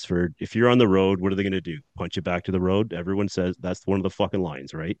get transferred. If you're on the road, what are they going to do? Punch you back to the road? Everyone says that's one of the fucking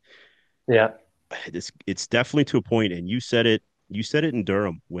lines, right? Yeah. It's definitely to a point, and you said it. You said it in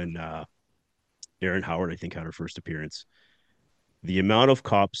Durham when Aaron Howard, I think, had her first appearance. The amount of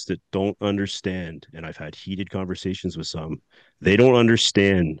cops that don't understand, and I've had heated conversations with some, they don't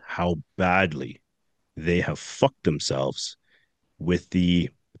understand how badly they have fucked themselves with the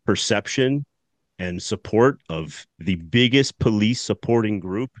perception and support of the biggest police supporting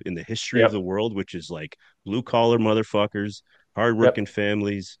group in the history of the Yep. world, which is like blue collar motherfuckers, hardworking Yep.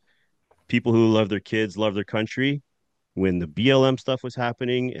 families, people who love their kids, love their country. When the BLM stuff was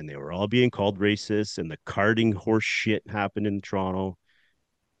happening and they were all being called racist and the carding horse shit happened in Toronto,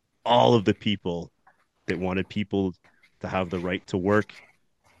 all of the people that wanted people to have the right to work,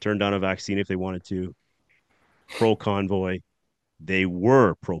 turn down a vaccine if they wanted to, pro convoy, they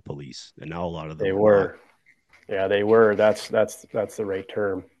were pro police, and now a lot of They them are not. were. Yeah, they were. That's the right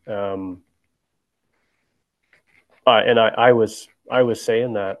term. And I was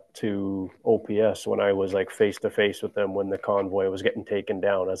saying that to OPS when I was like face to face with them when the convoy was getting taken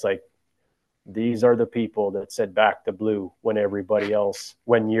down. I was like, these are the people that said back the blue when everybody else,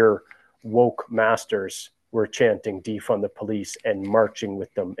 when your woke masters were chanting defund the police and marching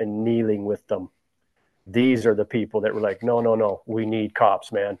with them and kneeling with them. These are the people that were like, no, no, no, we need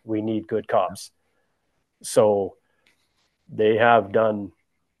cops, man. We need good cops. So they have done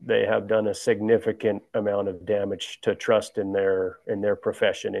a significant amount of damage to trust in their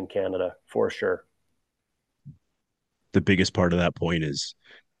profession in Canada for sure. The biggest part of that point is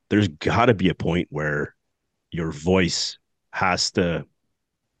there's got to be a point where your voice has to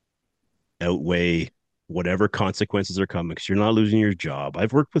outweigh whatever consequences are coming because you're not losing your job.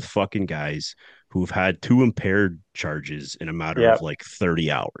 I've worked with fucking guys who've had two impaired charges in a matter Yeah. of like 30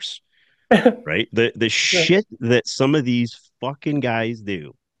 hours, right? The shit that some of these fucking guys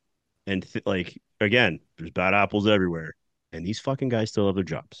do. And like again, there's bad apples everywhere. And these fucking guys still have their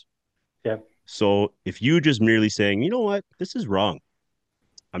jobs. Yeah. So if you just merely saying, you know what, this is wrong,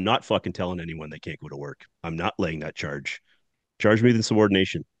 I'm not fucking telling anyone they can't go to work. I'm not laying that charge. Charge me with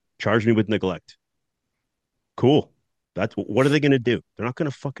insubordination. Charge me with neglect. Cool. That's what are they going to do? They're not going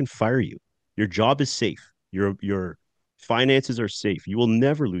to fucking fire you. Your job is safe. Your finances are safe. You will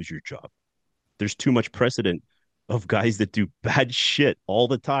never lose your job. There's too much precedent of guys that do bad shit all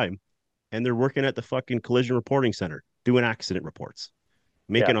the time, and they're working at the fucking collision reporting center doing accident reports,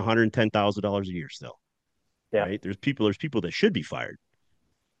 Yeah. making $110,000 a year still. Yeah. Right? There's people that should be fired.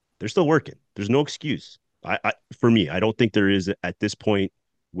 They're still working. There's no excuse. For me, I don't think there is at this point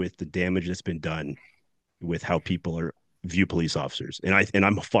with the damage that's been done with how people are view police officers. And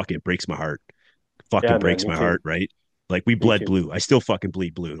I'm fucking it breaks my heart. Yeah, Fucking man. breaks Me my too. heart, right? Like we Me bled too. blue. I still fucking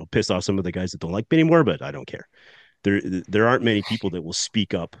bleed blue. It'll piss off some of the guys that don't like me anymore, but I don't care. There aren't many people that will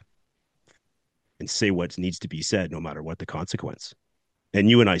speak up and say what needs to be said, no matter what the consequence. And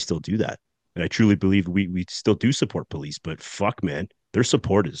you and I still do that. And I truly believe we still do support police, but fuck, man, their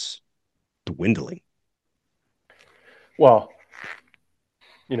support is dwindling. Well,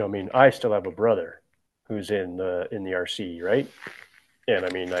 I mean, I still have a brother who's in the RC, right? And I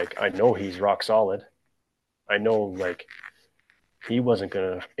mean, like, I know he's rock solid. I know, like, he wasn't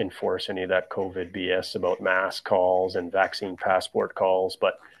going to enforce any of that COVID BS about mask calls and vaccine passport calls.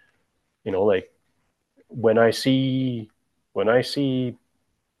 But, like, when I see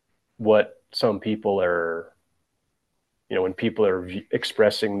what some people are, when people are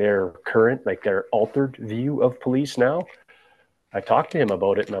expressing their current, like their altered view of police now, I talked to him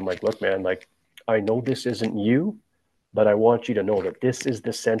about it and I'm like, look, man, like, I know this isn't you, but I want you to know that this is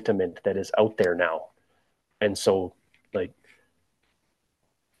the sentiment that is out there now. And so, like,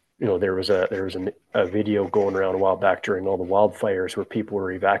 there was a video going around a while back during all the wildfires where people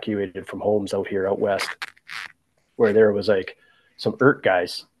were evacuated from homes out here out west, where there was like some ERT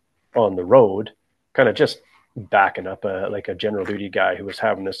guys on the road, kind of just backing up like a general duty guy who was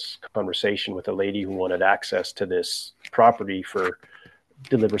having this conversation with a lady who wanted access to this property for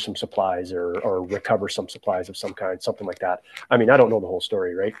deliver some supplies or recover some supplies of some kind, something like that. I mean, I don't know the whole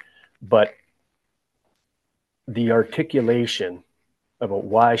story, right? But the articulation about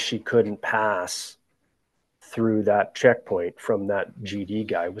why she couldn't pass through that checkpoint from that GD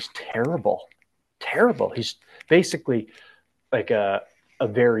guy was terrible. Terrible. He's basically like a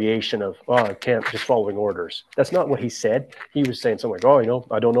variation of, oh, I can't, just following orders. That's not what he said. He was saying something like, oh,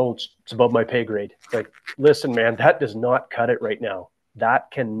 I don't know. It's above my pay grade. It's like, listen, man, that does not cut it right now.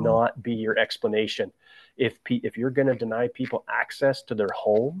 That cannot be your explanation. If you're going to deny people access to their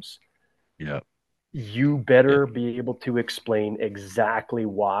homes, Yeah. you better be able to explain exactly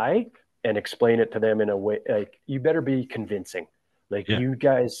why and explain it to them in a way, like, you better be convincing. Like, Yeah. you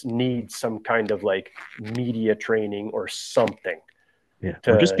guys need some kind of like media training or something Yeah.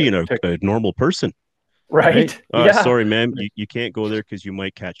 Or just to being a normal person, right? right. Yeah. Sorry, man, you can't go there because you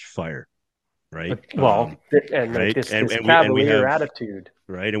might catch fire, right? Well, and like Right. this And we cavalier have attitude.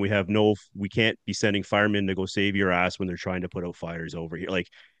 right, and we can't be sending firemen to go save your ass when they're trying to put out fires over here. Like,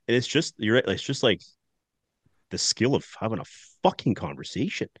 and it's just you're right. It's just like the skill of having a fucking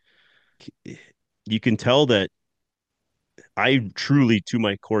conversation. You can tell that I truly, to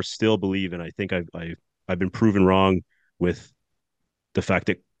my core, still believe, and I think I've been proven wrong with the fact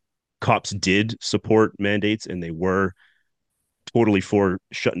that cops did support mandates and they were totally for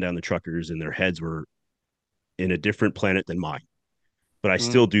shutting down the truckers, and their heads were in a different planet than mine. But I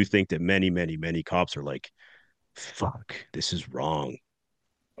still do think that many, many, many cops are like, fuck, this is wrong.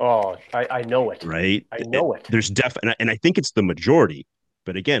 Oh, I know it. Right. I know it. There's and I think it's the majority.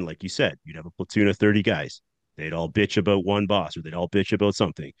 But again, like you said, you'd have a platoon of 30 guys. They'd all bitch about one boss or they'd all bitch about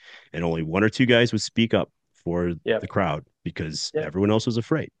something. And only one or two guys would speak up for Yep. the crowd because Yep. everyone else was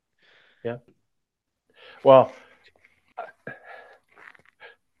afraid. Yeah. Well,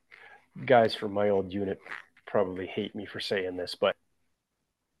 guys from my old unit probably hate me for saying this, but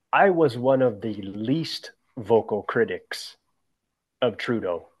I was one of the least vocal critics of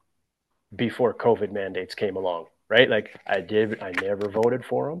Trudeau before COVID mandates came along, right? Like, I never voted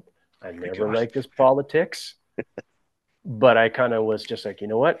for him. I My never God. liked his politics, but I kind of was just like, you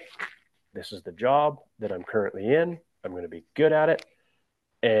know what? This is the job that I'm currently in. I'm going to be good at it.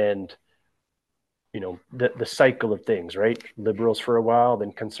 And, the cycle of things, right? Liberals for a while,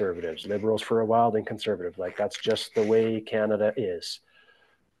 then conservatives, liberals for a while, then conservative. Like, that's just the way Canada is.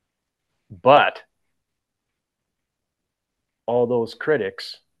 But all those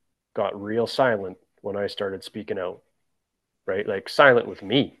critics got real silent when I started speaking out, right? Like, silent with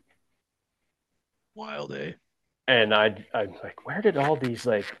me. Wild, eh? And I'm like, where did all these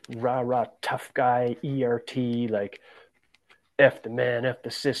like rah tough guy ERT, like F the man, F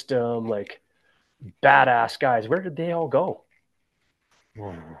the system, like badass guys, where did they all go?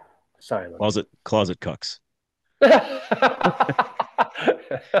 Silence. Closet cucks.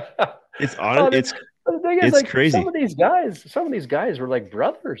 It's on. Oh, the thing is, It's like crazy. some of these guys were like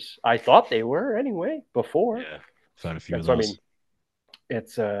brothers. I thought they were anyway before. Yeah, I've had a few of That's what I those. mean.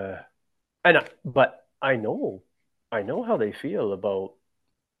 It's but I know how they feel about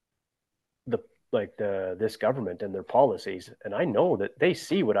the the this government and their policies, and I know that they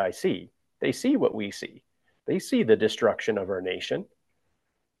see what I see. They see what we see. They see the destruction of our nation,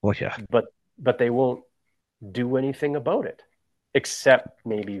 Oh yeah, but they won't do anything about it, except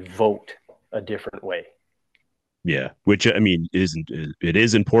maybe vote a different way. yeah. Which I mean, isn't it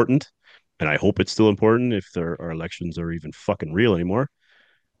is important, and I hope it's still important if our elections are even fucking real anymore.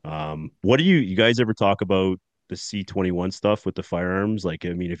 What do you guys ever talk about the C-21 stuff with the firearms? Like,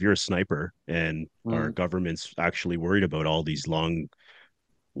 I mean, if you're a sniper and our Mm. government's actually worried about all these long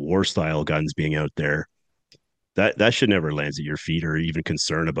war style guns being out there, that should never land at your feet or even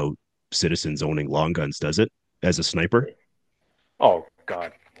concern about citizens owning long guns, does it? As a sniper? Oh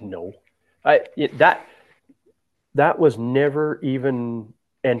God, no. That was never even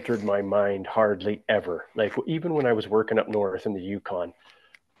entered my mind hardly ever. Like even when I was working up north in the Yukon,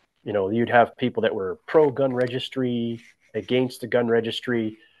 you'd have people that were pro gun registry, against the gun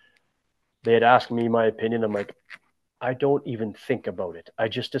registry. They had asked me my opinion. I'm like, I don't even think about it. I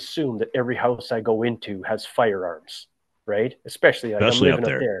just assume that every house I go into has firearms, right? Especially like I'm Especially living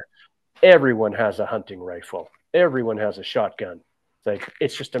up up there. there. Everyone has a hunting rifle. Everyone has a shotgun.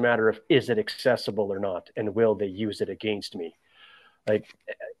 It's just a matter of is it accessible or not, and will they use it against me? Like,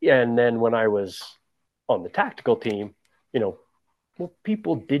 and then when I was on the tactical team, you know, well,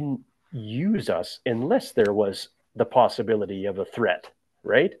 people didn't use us unless there was the possibility of a threat,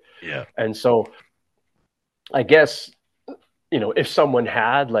 right? Yeah. And so I guess, if someone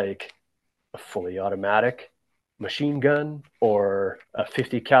had like a fully automatic machine gun or a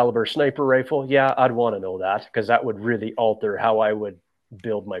 50 caliber sniper rifle, yeah, I'd want to know that because that would really alter how I would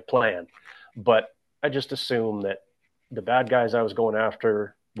build my plan. But I just assumed that the bad guys I was going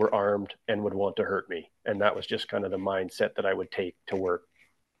after were armed and would want to hurt me. And that was just kind of the mindset that I would take to work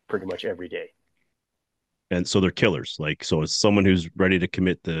pretty much every day. And so they're killers. Like, so it's someone who's ready to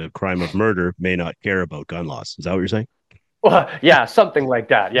commit the crime of murder may not care about gun laws. Is that what you're saying? Well, yeah, something like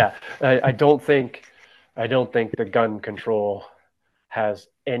that. Yeah, I don't think the gun control has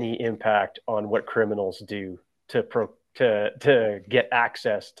any impact on what criminals do to get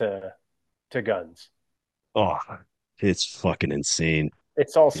access to guns. Oh, it's fucking insane.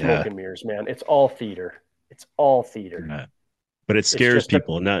 It's all Yeah. smoke and mirrors, man. It's all theater. It's all theater. Yeah. But it It's scares just a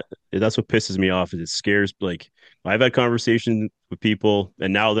people, and that's what pisses me off. Is it scares like I've had conversations with people,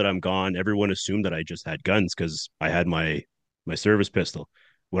 and now that I'm gone, everyone assumed that I just had guns because I had my service pistol.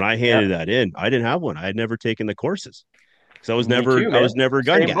 When I yeah. handed that in, I didn't have one. I had never taken the courses because Me too, I man. was never a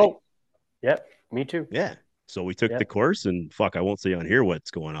gun Same guy. boat. Yep. Me too. Yeah. So we took the Yep. course, and fuck, I won't say on here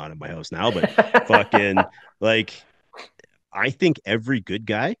what's going on in my house now, but fucking like I think every good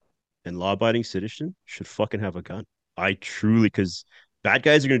guy and law abiding citizen should fucking have a gun. I truly, because bad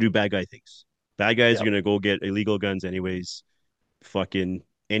guys are going to do bad guy things. Bad guys are Yep. going to go get illegal guns anyways. Fucking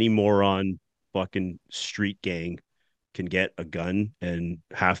any moron, fucking street gang can get a gun, and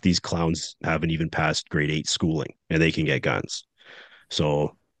half these clowns haven't even passed grade 8 schooling and they can get guns.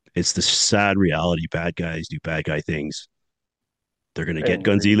 So it's the sad reality. Bad guys do bad guy things. They're going to get And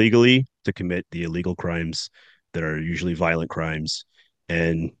guns illegally to commit the illegal crimes that are usually violent crimes.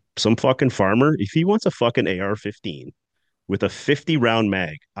 And some fucking farmer, if he wants a fucking AR-15 with a 50 round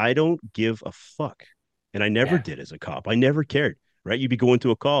mag, I don't give a fuck. And I never yeah. did as a cop. I never cared, right? You'd be going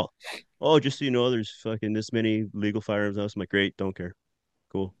to a call. Oh, just so you know, there's fucking this many legal firearms house. I'm like, great, don't care.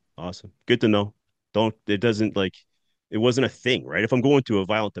 Cool. Awesome. Good to know. It doesn't like, it wasn't a thing, right? If I'm going to a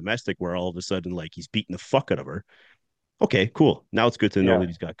violent domestic where all of a sudden, like, he's beating the fuck out of her, okay, cool. Now it's good to know Yeah. that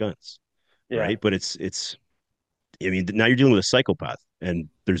he's got guns, Yeah. right? But I mean, now you're dealing with a psychopath, and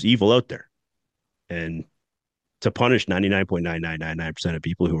there's evil out there, and to punish 99.9999% of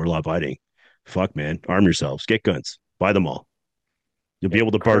people who are law abiding, fuck, man, arm yourselves, get guns, buy them all. You'll be Yeah.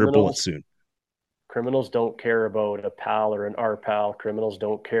 able to barter bullets soon. Criminals don't care about a PAL or an RPAL. Criminals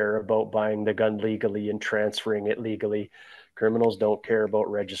don't care about buying the gun legally and transferring it legally. Criminals don't care about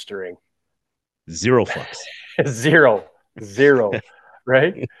registering. Zero fucks. Zero, zero,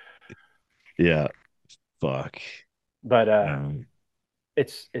 right? Yeah, fuck. But Um,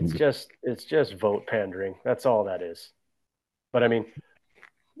 it's just vote pandering. That's all that is. But I mean,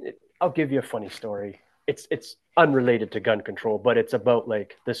 I'll give you a funny story. It's unrelated to gun control, but it's about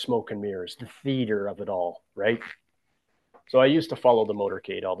like the smoke and mirrors, the theater of it all, right? So I used to follow the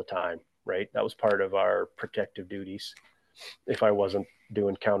motorcade all the time, right? That was part of our protective duties. if I wasn't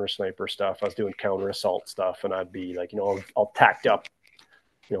doing counter sniper stuff. I was doing counter assault stuff, and I'd be like, all tacked up,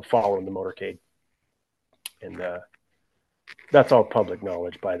 following the motorcade. And that's all public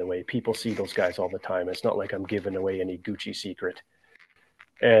knowledge, by the way. People see those guys all the time. It's not like I'm giving away any Gucci secret.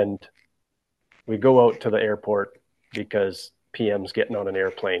 And we go out to the airport because PM's getting on an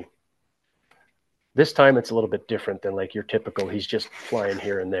airplane. This time it's a little bit different than like your typical, he's just flying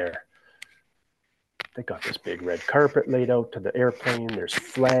here and there. They got this big red carpet laid out to the airplane. There's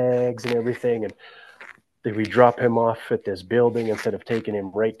flags and everything. And we drop him off at this building instead of taking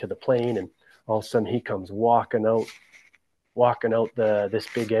him right to the plane. And all of a sudden he comes walking out this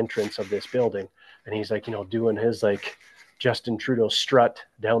big entrance of this building. And he's like, doing his like Justin Trudeau strut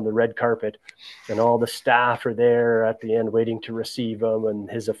down the red carpet. And all the staff are there at the end waiting to receive him, and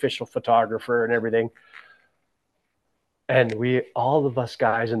his official photographer and everything. And all of us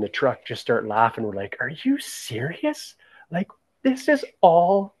guys in the truck just start laughing. We're like, are you serious? Like, this is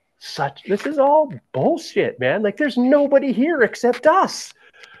all bullshit, man. Like, there's nobody here except us,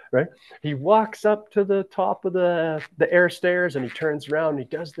 right? He walks up to the top of the air stairs, and he turns around and he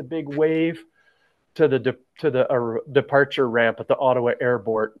does the big wave to the departure ramp at the Ottawa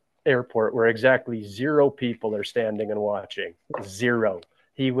airport, where exactly 0 people are standing and watching. 0.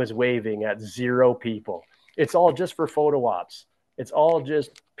 He was waving at 0 people. It's all just for photo ops. It's all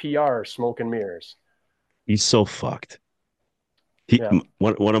just PR, smoke and mirrors. He's so fucked.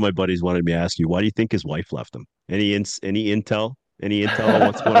 One of my buddies wanted me to ask you, why do you think his wife left him? Any intel? Any intel on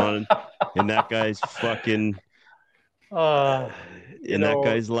what's going on in that guy's fucking that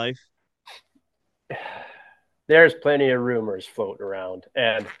guy's life? There's plenty of rumors floating around,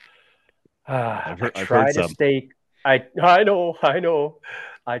 and I try to stay. I know.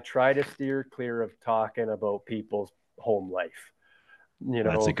 I try to steer clear of talking about people's home life,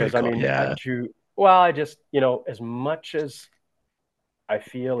 because I mean, I just, as much as I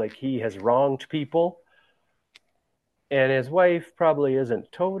feel like he has wronged people, and his wife probably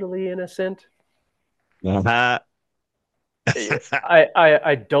isn't totally innocent. I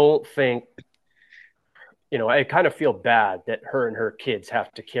don't think, I kind of feel bad that her and her kids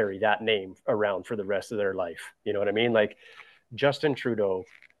have to carry that name around for the rest of their life. You know what I mean? Like, Justin Trudeau,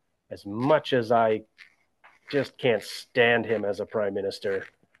 as much as I just can't stand him as a prime minister,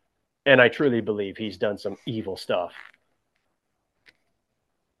 and I truly believe he's done some evil stuff,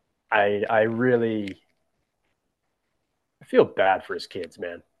 I feel bad for his kids,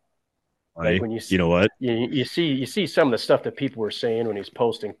 man. Like, when you see, you see some of the stuff that people were saying when he's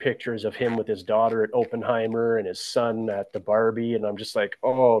posting pictures of him with his daughter at Oppenheimer and his son at the Barbie, and I'm just like,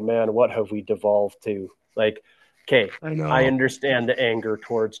 oh man, what have we devolved to? Like, okay, I understand the anger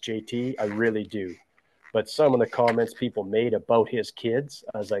towards JT, I really do, but some of the comments people made about his kids,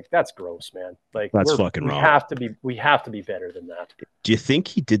 I was like, that's gross, man. Like, that's fucking wrong. We have to be better than that. Do you think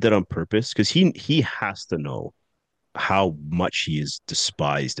he did that on purpose? Because he has to know how much he is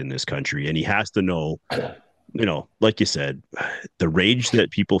despised in this country, and he has to know, like you said, the rage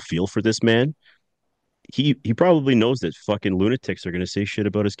that people feel for this man. He probably knows that fucking lunatics are going to say shit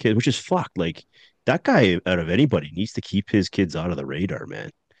about his kid, which is fucked. Like, that guy, out of anybody, needs to keep his kids out of the radar, man.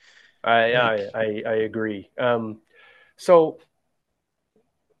 I agree. So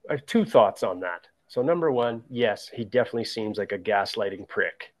I have 2 thoughts on that. So number one, yes, he definitely seems like a gaslighting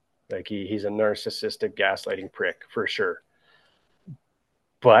prick. Like, he's a narcissistic gaslighting prick for sure.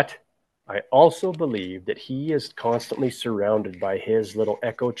 But I also believe that he is constantly surrounded by his little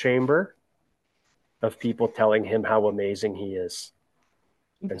echo chamber of people telling him how amazing he is.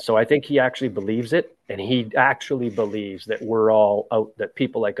 And so I think he actually believes it, and he actually believes that we're all out, that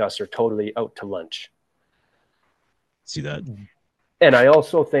people like us are totally out to lunch. See that? And I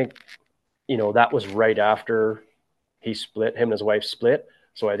also think, that was right after him and his wife split.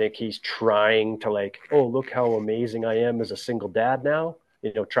 So I think he's trying to, like, oh, look how amazing I am as a single dad now,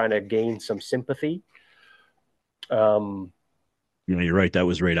 trying to gain some sympathy. You're right. That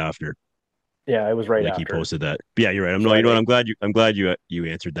was right after. Yeah, it was right after. He posted that. Yeah, you're right. I'm glad you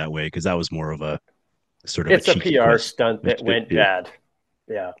answered that way, because that was more of a sort of it's a PR stunt that went bad.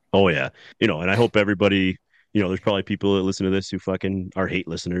 Yeah. Oh yeah. And I hope everybody, there's probably people that listen to this who fucking are hate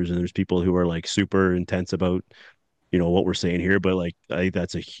listeners, and there's people who are like super intense about what we're saying here, but like, I think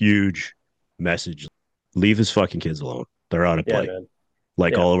that's a huge message. Leave his fucking kids alone. They're out of play.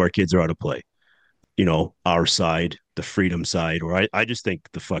 All of our kids are out of play. Our side, the freedom side, or I just think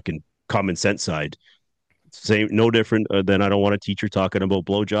the fucking common sense side, same, no different than I don't want a teacher talking about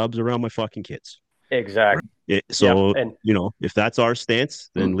blowjobs around my fucking kids. Exactly. If that's our stance,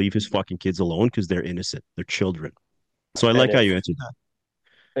 then leave his fucking kids alone, because they're innocent. They're children. So I like how you answered that.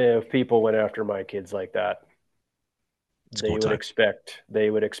 If people went after my kids like that, It's they go would time. expect they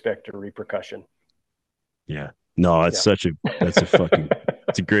would expect a repercussion. Yeah. No, Yeah. that's a fucking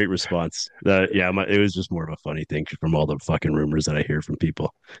it's a great response. It was just more of a funny thing from all the fucking rumors that I hear from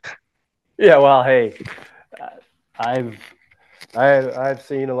people. Yeah, well, hey, uh, I've I've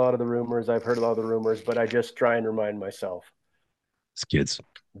seen a lot of the rumors, I've heard a lot of the rumors, but I just try and remind myself It's kids.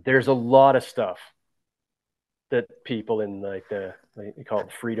 there's a lot of stuff that people in like you call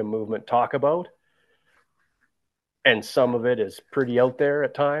it freedom movement talk about, and some of it is pretty out there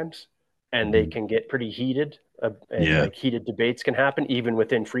at times, and they Mhm. can get pretty heated, and Yeah. like heated debates can happen even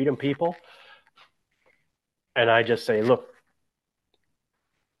within freedom people. And I just say, look,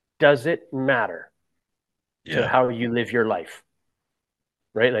 does it matter to Yeah. how you live your life?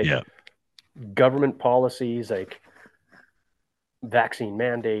 Right? Like Yeah. government policies, like vaccine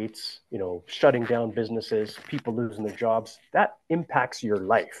mandates, shutting down businesses, people losing their jobs, that impacts your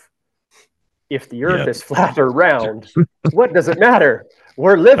life. If the earth Yeah. is flat or round, what does it matter?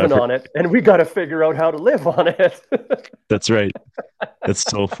 We're living I've heard, on it, and we got to figure out how to live on it. that's right. That's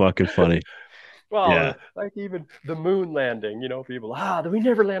so fucking funny. Well, Yeah. like even the moon landing, people, we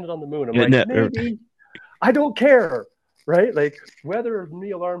never landed on the moon. I'm Yeah, like, maybe, I don't care, right? Like whether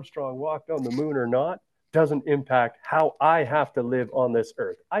Neil Armstrong walked on the moon or not doesn't impact how I have to live on this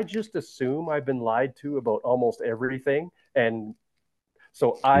earth. I just assume I've been lied to about almost everything. And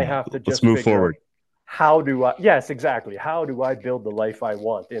so I yeah. have to Let's just move figure out forward. yes, exactly. How do I build the life I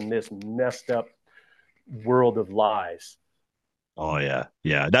want in this messed up world of lies? Oh yeah.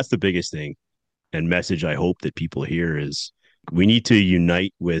 Yeah. That's the biggest thing and message I hope that people hear is we need to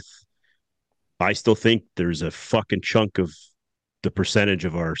unite with I still think there's a fucking chunk of the percentage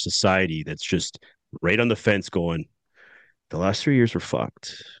of our society that's just right on the fence going, the last 3 years were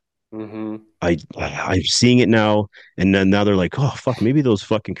fucked. Mm-hmm. I'm seeing it now, and then now they're like, oh fuck, maybe those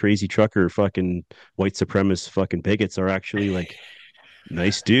fucking crazy trucker fucking white supremacist fucking bigots are actually like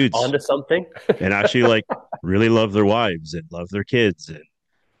nice dudes Onto something. and actually like really love their wives and love their kids and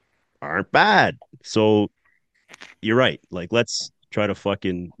aren't bad. So you're right. Like let's try to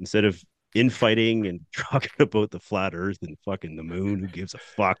fucking instead of infighting and talking about the flat earth and fucking the moon, who gives a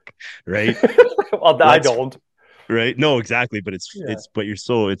fuck, right? Well, I Let's don't. right. No, exactly. But Yeah. it's but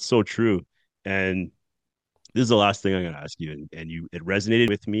it's so true. And this is the last thing I'm gonna ask you, and you it resonated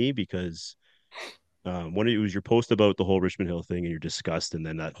with me because it was your post about the whole Richmond Hill thing and your disgust, and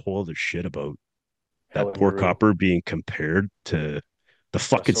then that whole other shit about that Helen poor Marie, copper being compared to the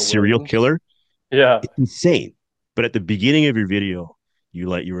fucking Russell serial Williams. killer. Yeah. It's insane. But at the beginning of your video, you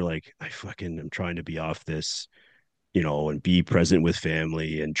were like, I fucking am trying to be off this, and be present with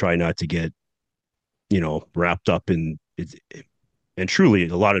family and try not to get, wrapped up in it and truly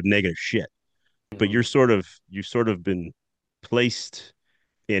a lot of negative shit. But Mm-hmm. you've sort of been placed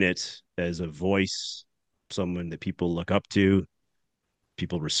in it as a voice, someone that people look up to,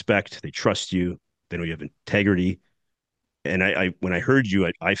 people respect, they trust you, they know you have integrity. And I when I heard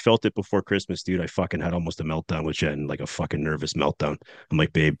you, I felt it before Christmas, dude. I fucking had almost a meltdown with Jen, like a fucking nervous meltdown. I'm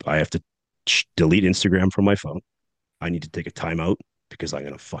like, babe, I have to delete Instagram from my phone. I need to take a timeout because I'm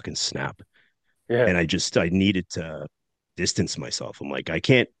gonna fucking snap. Yeah. And I needed to distance myself. I'm like, I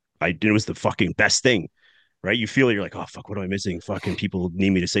can't. It was the fucking best thing, right? You feel you're like, oh fuck, what am I missing? Fucking people need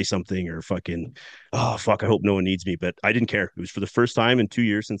me to say something, or fucking, oh fuck, I hope no one needs me. But I didn't care. It was for the first time in 2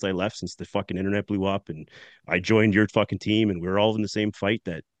 years since I left, since the fucking internet blew up, and I joined your fucking team, and we were all in the same fight.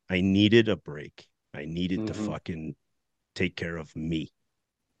 That I needed a break. I needed to Mm-hmm. fucking take care of me.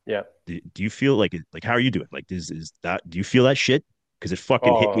 Yeah. Do you feel like how are you doing? Like is that do you feel that shit? Because it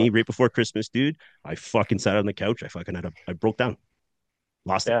fucking hit Oh, me right before Christmas, dude. I fucking sat on the couch. I broke down,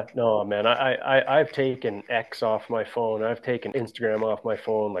 lost it. yeah. No, man. I've taken X off my phone. I've taken Instagram off my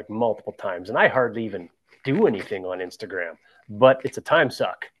phone like multiple times, and I hardly even do anything on Instagram. But it's a time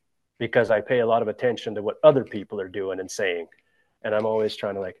suck because I pay a lot of attention to what other people are doing and saying, and I'm always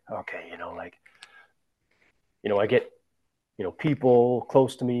trying to like, okay, I get people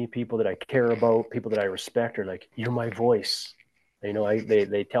close to me, people that I care about, people that I respect are like, you're my voice.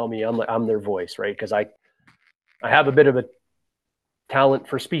 They tell me I'm their voice, right? Because I have a bit of a talent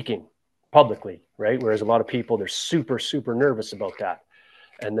for speaking publicly, right? Whereas a lot of people they're super super nervous about that.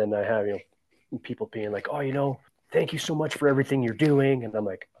 And then I have people being like, oh, thank you so much for everything you're doing, and I'm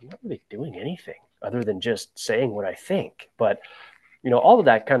like, I'm not really doing anything other than just saying what I think. But all of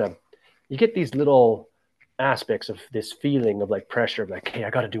that kind of you get these little aspects of this feeling of like pressure of like, hey, I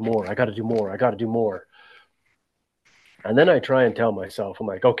got to do more, I got to do more, I got to do more. And then I try and tell myself, I'm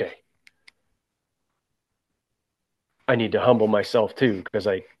like, okay, I need to humble myself too, because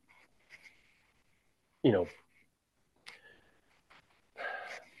you know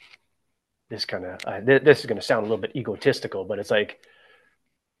this is going to sound a little bit egotistical, but it's like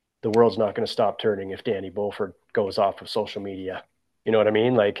the world's not going to stop turning if Danny Bulford goes off of social media. You know what I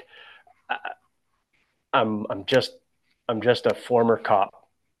mean? Like, I'm just a former cop,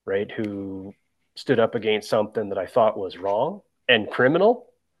 right? Who stood up against something that I thought was wrong and criminal,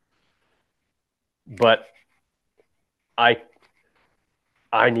 but I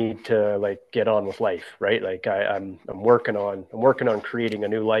I need to like get on with life, right? Like I'm working on creating a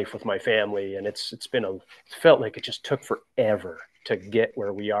new life with my family, and it's felt like it just took forever to get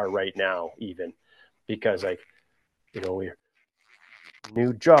where we are right now, even because like we're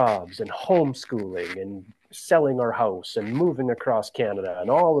new jobs and homeschooling and selling our house and moving across Canada and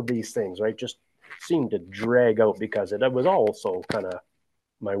all of these things, right? Just seemed to drag out because it was also kind of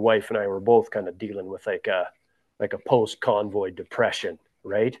my wife and I were both kind of dealing with like a post convoy depression,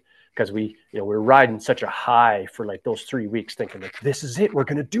 right? Because we're riding such a high for like those 3 weeks, thinking like this is it, we're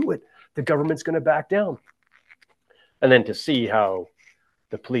gonna do it, the government's gonna back down, and then to see how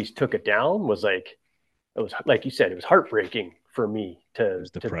the police took it down was like it was like you said, it was heartbreaking for me to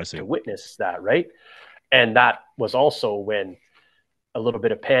witness that, right? And that was also when a little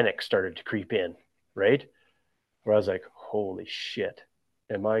bit of panic started to creep in, right? Where I was like, holy shit,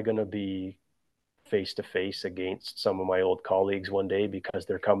 am I going to be face to face against some of my old colleagues one day because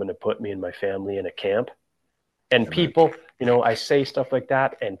they're coming to put me and my family in a camp? And people, I say stuff like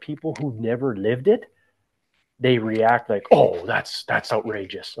that, and people who've never lived it, they react like, oh, that's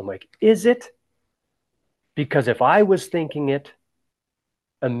outrageous. I'm like, is it? Because if I was thinking it,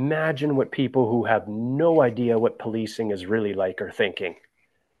 imagine what people who have no idea what policing is really like are thinking.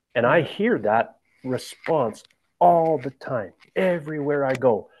 And I hear that response all the time, everywhere I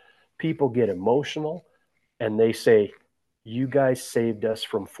go. People get emotional and they say, you guys saved us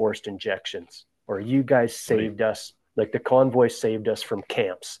from forced injections, or you guys saved us, like the convoy saved us from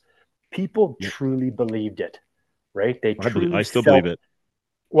camps. People truly believed it, right? I still believe it.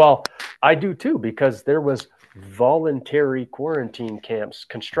 Well, I do too, because there was voluntary quarantine camps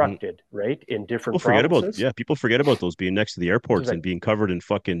constructed, right, in different provinces. People forget about those being next to the airports and being covered in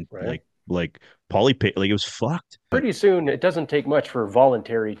fucking like poly, like it was fucked. Pretty soon, it doesn't take much for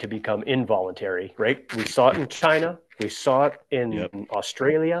voluntary to become involuntary, right? We saw it in China, we saw it in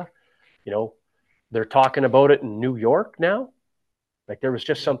Australia. They're talking about it in New York now. Like there was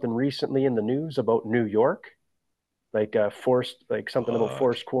just something recently in the news about New York, like something about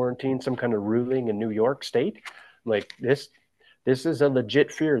forced quarantine, some kind of ruling in New York State. Like this is a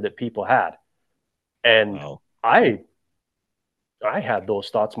legit fear that people had, and I had those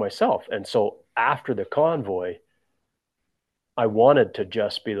thoughts myself. And so after the convoy, I wanted to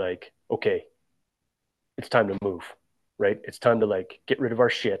just be like, okay, it's time to move, right? It's time to like get rid of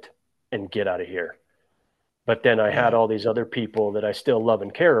our shit and get out of here. But then I had all these other people that I still love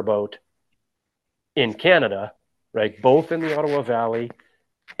and care about in Canada, right? Both in the Ottawa Valley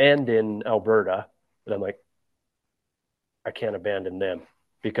and in Alberta. But I'm like, I can't abandon them,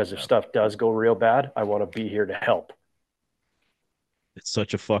 because if stuff does go real bad, I want to be here to help. It's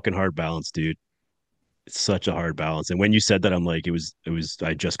such a fucking hard balance, dude. It's such a hard balance. And when you said that, I'm like, it was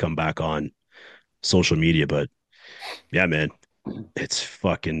I just come back on social media, but yeah, man, it's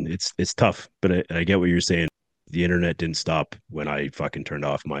tough. But I get what you're saying. The internet didn't stop when I fucking turned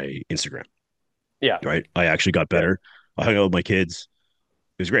off my Instagram. Yeah. Right. I actually got better. I hung out with my kids.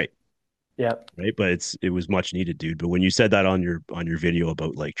 It was great. Yeah. Right. But it was much needed, dude. But when you said that on your video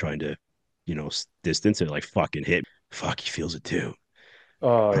about like trying to, distance, it like fucking hit. Fuck, he feels it too.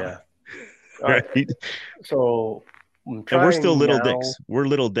 Oh yeah. Right. So and we're still little dicks. We're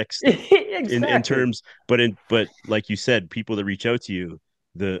little dicks exactly. in terms, but like you said, people that reach out to you,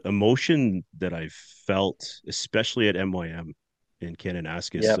 the emotion that I've felt, especially at MYM in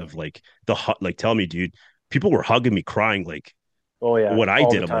Kananaskis, of like tell me, dude, people were hugging me, crying, like, oh yeah, what I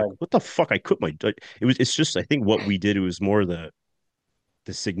did. I'm like, what the fuck? I quit my. It's just, I think what we did, it was more the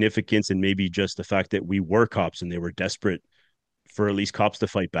significance, and maybe just the fact that we were cops and they were desperate for at least cops to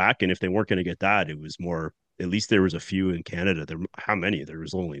fight back. And if they weren't going to get that, it was more, at least there was a few in Canada. How many? There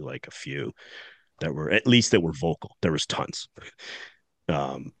was only like a few that were vocal. There was tons.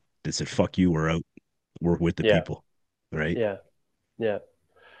 That said, fuck you, we're out. We're with the people. Right. Yeah.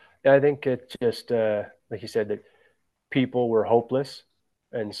 I think it just, like you said, that people were hopeless.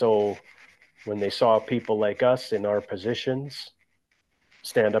 And so when they saw people like us in our positions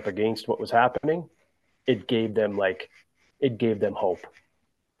stand up against what was happening, it gave them hope.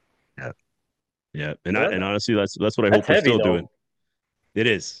 Yeah. And honestly, that's what I hope we're still doing. It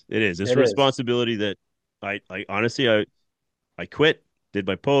is. It's a responsibility that I honestly, I quit, did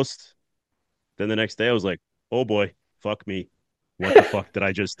my post. Then the next day I was like, oh boy, fuck me. What the fuck did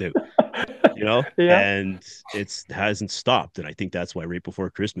I just do? Yeah. and it hasn't stopped. And I think that's why right before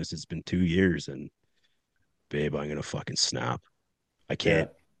Christmas, it's been 2 years. And babe, I'm gonna fucking snap. I Yeah. can't.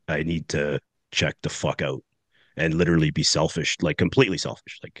 I need to check the fuck out and literally be selfish, like completely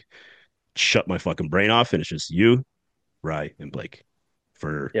selfish, like shut my fucking brain off, and it's just you, Rye, and Blake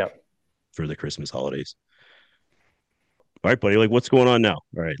for Yeah. for the Christmas holidays. All right, buddy. Like, what's going on now?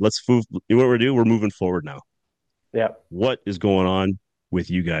 All right, let's move. You know what we're doing? We're moving forward now. Yeah. What is going on with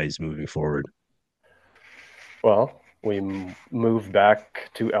you guys moving forward? Well, we moved back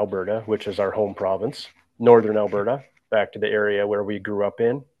to Alberta, which is our home province, northern Alberta, back to the area where we grew up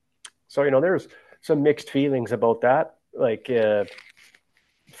in. So, there's some mixed feelings about that, like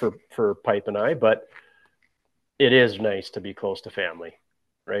for Pipe and I, but it is nice to be close to family,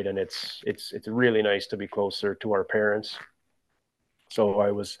 right? And it's really nice to be closer to our parents.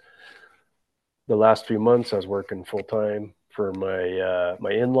 So the last few months I was working full time for my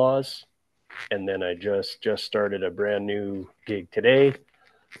in-laws, and then I just started a brand new gig today. I'm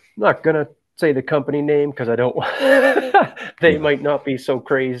not gonna say the company name because I don't. They Yeah, might not be so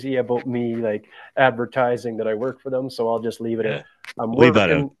crazy about me like advertising that I work for them, so I'll just leave it at yeah. I'm Leave that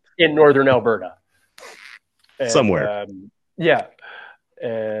out working in northern Alberta, and somewhere. yeah,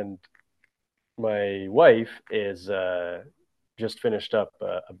 and my wife is just finished up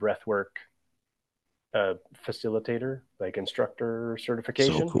a breathwork facilitator, like instructor So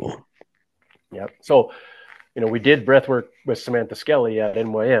certification. cool. Yep. So, we did breathwork with Samantha Skelly at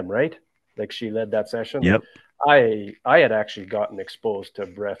NYM, right? Like she led that session. And Yep. I had actually gotten exposed to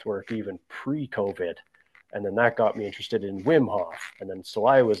breathwork even pre-COVID. And then that got me interested in Wim Hof. And then so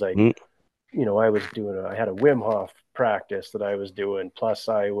I was like, Mm. I had a Wim Hof practice that I was doing, plus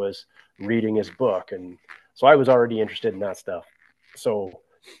I was reading his book. And so I was already interested in that stuff. So,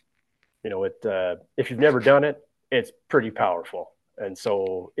 if you've never done it, it's pretty powerful. And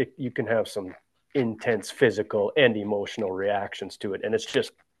so you can have some intense physical and emotional reactions to it. And it's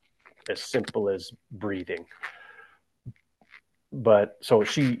just as simple as breathing. But so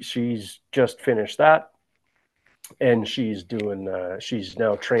she's just finished that, and she's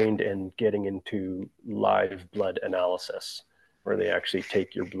now trained in getting into live blood analysis, where they actually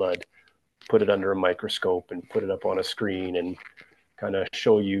take your blood, put it under a microscope, and put it up on a screen and kind of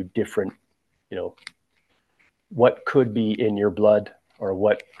show you different, what could be in your blood, or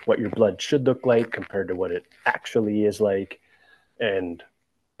what your blood should look like compared to what it actually is like, and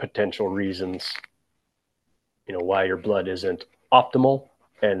potential reasons, why your blood isn't optimal,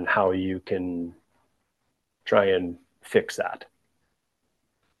 and how you can try and fix that.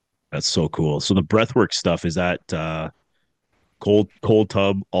 That's so cool. So the breathwork stuff is that cold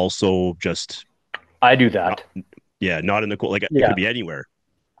tub also just I do not, that. yeah, not in the cold, like it Yeah. could be anywhere.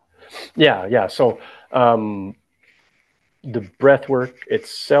 Yeah. So the breath work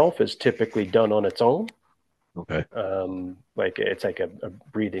itself is typically done on its own. Okay. Like it's like a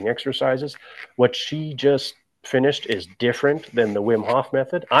breathing exercises. What she just finished is different than the Wim Hof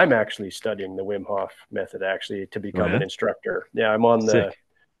method. I'm actually studying the Wim Hof method actually to Oh become yeah. an instructor. Yeah, I'm on the Sick.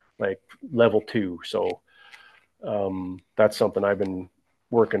 like level 2. So that's something I've been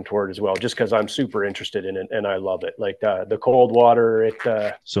working toward as well, just because I'm super interested in it and I love it. Like the cold water, it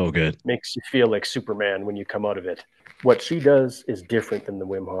So good. makes you feel like Superman when you come out of it. What she does is different than the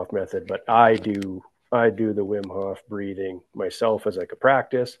Wim Hof method, but I do the Wim Hof breathing myself as like a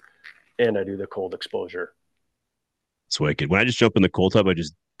practice, and I do the cold exposure. It's wicked. When I just jump in the cold tub, I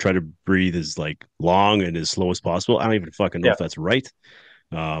just try to breathe as like long and as slow as possible. I don't even fucking know Yeah, if that's right.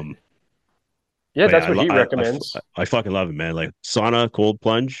 Um, yeah, but yeah, that's what he recommends. I fucking love it, man. Like sauna, cold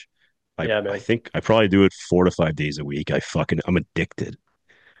plunge. Yeah, I man. think I probably do it 4 to 5 days a week. I'm addicted.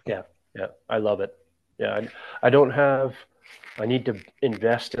 Yeah, yeah, I love it. Yeah, I don't have. I need to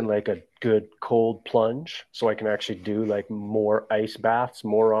invest in like a good cold plunge so I can actually do like more ice baths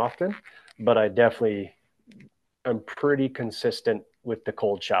more often. But I'm pretty consistent with the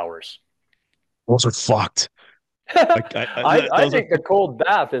cold showers. Those are fucked. I Those are think the cold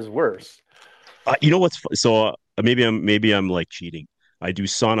bath is worse. you know what's so maybe I'm like cheating. I do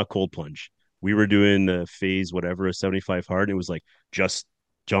sauna cold plunge. We were doing the phase whatever a 75 hard, and it was like just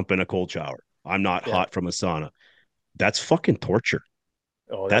jump in a cold shower. I'm not Yeah. hot from a sauna. That's fucking torture.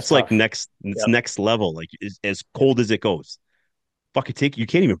 Oh, that's That's like tough. it's Yep. next level. Like as cold as it goes. Fucking take you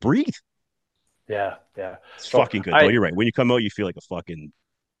can't even breathe. Yeah. Yeah. It's So fucking good though. I You're right. When you come out, you feel like a fucking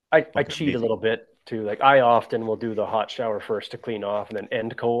I fucking cheat a amazing. little bit too. Like I often will do the hot shower first to clean off and then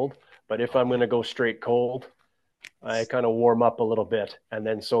end cold. But if I'm gonna go straight cold, I kind of warm up a little bit. And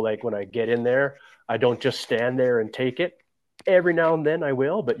then so like when I get in there, I don't just stand there and take it. every now and then I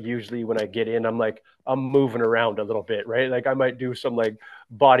will, but usually when I get in, I'm moving around a little bit, right? Like I might do some like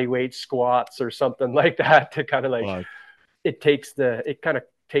body weight squats or something like that to kind of like Fuck, it kind of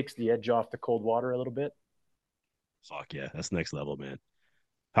takes the edge off the cold water a little bit. fuck yeah, that's next level, man.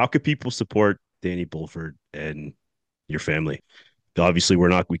 How could people support Danny Bulford and your family? Obviously,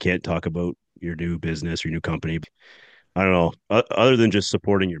 we can't talk about your new business, your new company. I don't know, other than just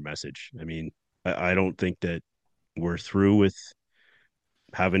supporting your message. I mean, I don't think that we're through with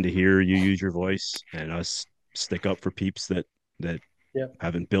having to hear you use your voice and us stick up for peeps that Yeah.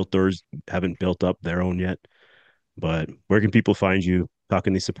 haven't built up their own yet. But where can people find you? How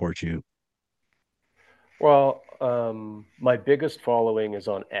can they support you? Well, my biggest following is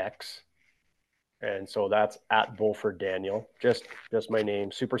on X, and so that's at Bulford Daniel. Just my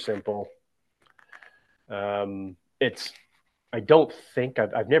name, super simple. It's I don't think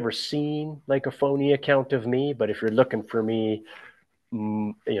I've never seen like a phony account of me, but if you're looking for me,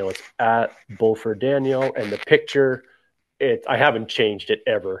 it's at Bulford Daniel, and the picture, I haven't changed it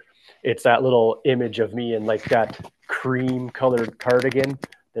ever. It's that little image of me in like that cream colored cardigan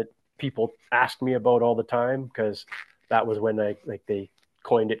that people ask me about all the time because that was when they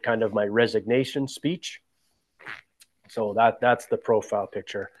coined it kind of my resignation speech. So that's the profile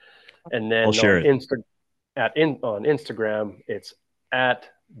picture, and I'll then share it. on Instagram it's at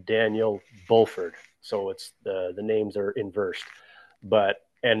Daniel Bulford. So it's the names are inversed, but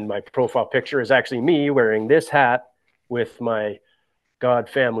and my profile picture is actually me wearing this hat with my God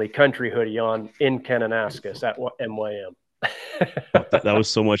Family Country hoodie on in Kananaskis at MYM. Fuck, that was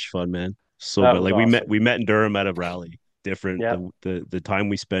so much fun, man. So, That but was like awesome. we met in Durham at a rally. Different. Yeah. The time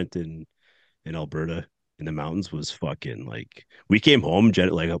we spent in Alberta in the mountains was fucking like we came home.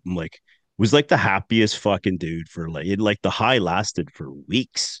 Like I'm like was like the happiest fucking dude for like the high lasted for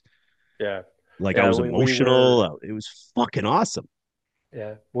weeks. Yeah. Like I Yeah. was We were, emotional. It was fucking awesome.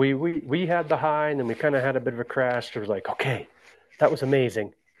 yeah, we had the high and then we kind of had a bit of a crash. It was like, okay, that was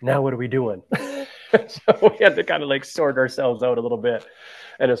amazing. Now what are we doing? So we had to kind of like sort ourselves out a little bit.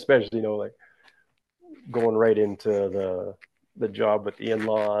 And especially, like going right into the job with the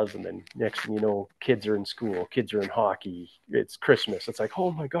in-laws, and then next thing you know, kids are in school, kids are in hockey, it's Christmas, it's like,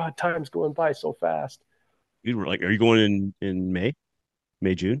 oh my god, time's going by so fast. We were like, are you going in May,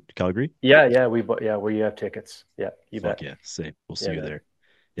 June to Calgary? Yeah, we have tickets, yeah, you Fuck bet. yeah, same. We'll see Yeah, you man, there. it's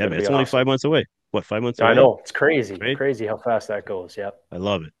Yeah, gonna man. be It's only awesome. 5 months away. What, 5 months I away? know, it's crazy Right? crazy how fast that goes. Yeah. I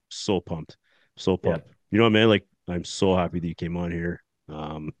love it. So pumped. So Yeah. pumped. You know what, man? Like, I'm so happy that you came on here.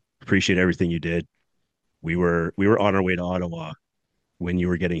 Appreciate everything you did. We were on our way to Ottawa when you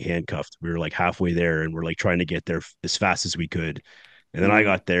were getting handcuffed. We were like halfway there and we're like trying to get there as fast as we could. And then I Mm.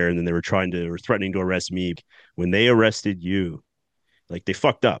 got there and then they were threatening to arrest me. When they arrested you, like they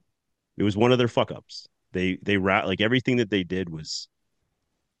fucked up. It was one of their fuck ups. Like everything that they did was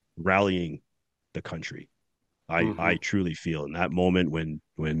rallying the country. I Mm-hmm. truly feel in that moment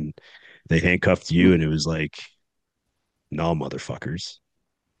when they handcuffed you and it was like, no, motherfuckers,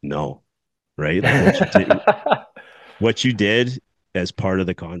 no, right? Like what you did as part of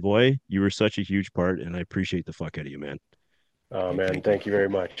the convoy, you were such a huge part, and I appreciate the fuck out of you, man. Oh Like, man, thank you. thank you very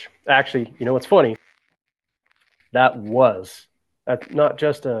much. Actually, what's funny, that was that's not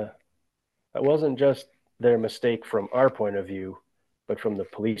just a that wasn't just their mistake from our point of view, but from the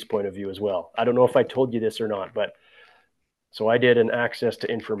police point of view as well. I don't know if I told you this or not, but so I did an access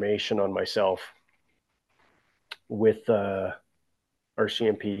to information on myself with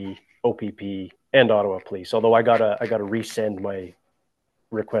RCMP, OPP, and Ottawa Police. Although I gotta resend my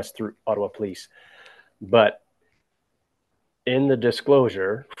request through Ottawa Police, but in the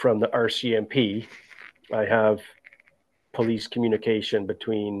disclosure from the RCMP, I have police communication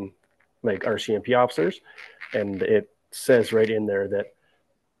between like RCMP officers, and it says right in there that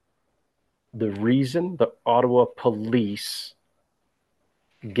the reason the Ottawa Police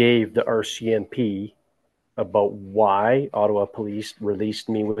gave the RCMP about why Ottawa Police released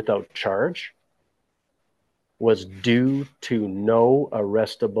me without charge was due to no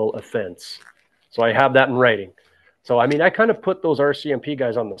arrestable offense. So I have that in writing. So I mean, I kind of put those RCMP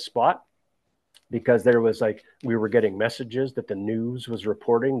guys on the spot because there was like we were getting messages that the news was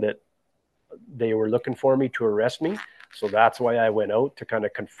reporting that they were looking for me to arrest me. So that's why I went out to kind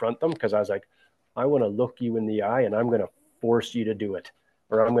of confront them because I was like, I want to look you in the eye and I'm going to force you to do it,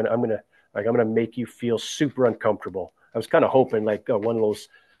 or I'm gonna make you feel super uncomfortable. I was kind of hoping like one of those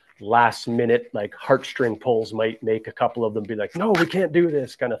last minute like heartstring pulls might make a couple of them be like, no, we can't do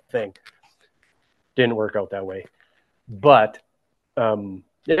this kind of thing. Didn't work out that way, but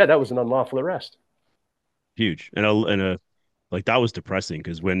yeah, that was an unlawful arrest. Huge, and a like that was depressing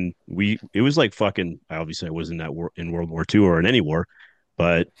because when it was like fucking, obviously I wasn't in World War II or in any war,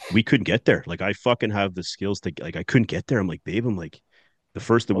 but we couldn't get there. Like I fucking have the skills to, like, I couldn't get there. I'm like, babe, I'm like,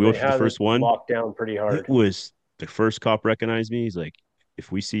 that Well, we they went for the had it first one, locked down pretty it hard. was the first cop recognized me. He's like,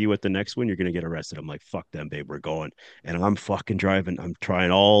 if we see you at the next one, you're gonna get arrested. I'm like, fuck them, babe, we're going. And I'm fucking driving. I'm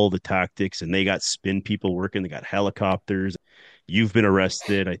trying all the tactics, and they got spin people working. They got helicopters. You've been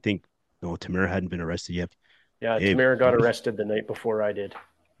arrested. I think no, Tamara hadn't been arrested yet. Yeah, Babe, Tamara got arrested the night before I did.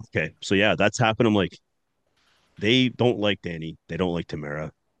 okay, so yeah, that's happened. I'm like, they don't like Danny. They don't like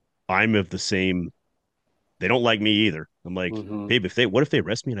Tamara. I'm of the same. They don't like me either. I'm like, Mm-hmm. babe, what if they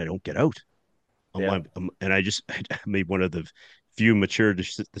arrest me and I don't get out? Yeah. And I just I made one of the few mature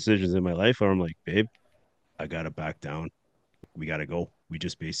decisions in my life where I'm like, babe, I gotta back down. We gotta go. We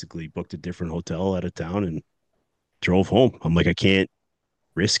just basically booked a different hotel out of town and drove home. I'm like, I can't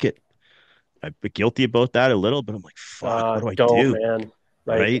risk it. I'm guilty about that a little, but I'm like, fuck, what do I Don't, do? man.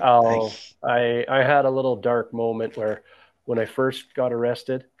 Like, Right? I had a little dark moment where when I first got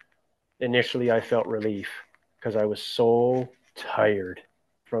arrested, initially I felt relief because I was so tired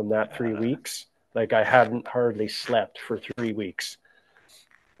from that 3 weeks. Like I hadn't hardly slept for 3 weeks.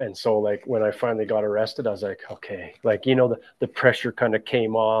 And so like when I finally got arrested, I was like, okay, like the pressure kind of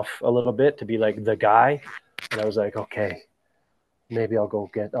came off a little bit to be like the guy. And I was like, okay, maybe they'll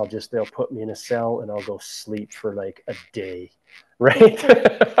put me in a cell and I'll go sleep for like a day. Right.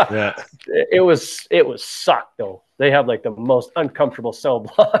 yeah. it was sucked though. They have like the most uncomfortable cell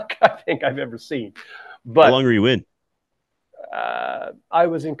block I think I've ever seen. How But long are you in? I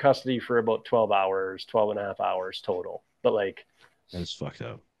was in custody for about 12 hours, 12 and a half hours total. But like That's fucked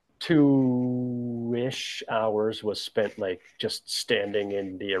up. 2-ish hours was spent like just standing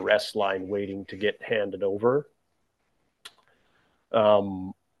in the arrest line waiting to get handed over.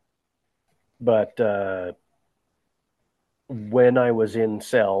 Um, but when I was in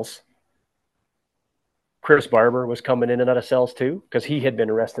cells, Chris Barber was coming in and out of cells too because he had been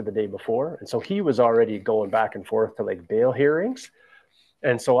arrested the day before. And so he was already going back and forth to like bail hearings.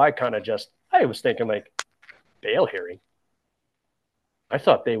 And so I was thinking like, bail hearing? I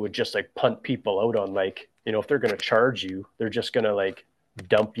thought they would just like punt people out on like, if they're going to charge you, they're just going to like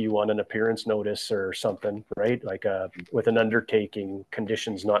dump you on an appearance notice or something, right? Like with an undertaking,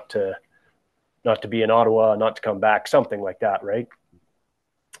 conditions not to be in Ottawa, not to come back, something like that, right?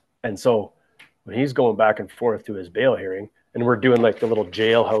 And so when he's going back and forth to his bail hearing, and we're doing like the little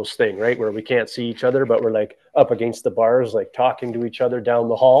jailhouse thing, right, where we can't see each other, but we're like up against the bars, like talking to each other down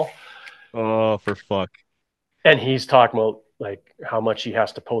the hall. Oh, for fuck. And he's talking about like how much he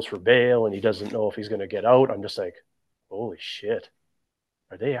has to post for bail, and he doesn't know if he's going to get out. I'm just like, holy shit,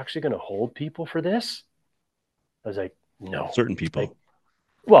 are they actually going to hold people for this? I was like, no. Certain Like, people.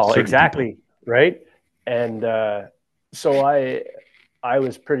 well, Certain people. exactly, right? And so I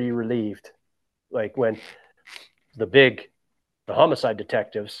was pretty relieved, like when the homicide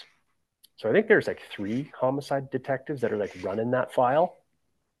detectives. So I think there's like 3 homicide detectives that are like running that file.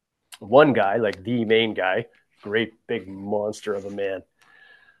 One guy, like the main guy, great big monster of a man.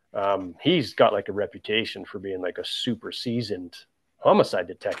 He's got like a reputation for being like a super seasoned homicide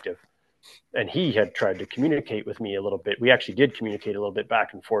detective. And he had tried to communicate with me a little bit. We actually did communicate a little bit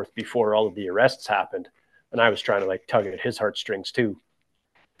back and forth before all of the arrests happened. And I was trying to like tug at his heartstrings too.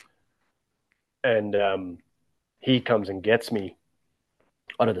 And he comes and gets me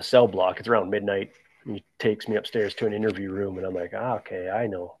out of the cell block. It's around midnight. He takes me upstairs to an interview room, and I'm like, okay, I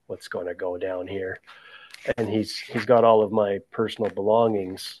know what's going to go down here. And he's got all of my personal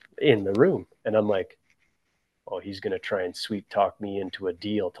belongings in the room, and I'm like, oh, he's going to try and sweet talk me into a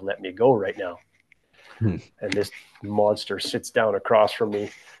deal to let me go right now. And this monster sits down across from me,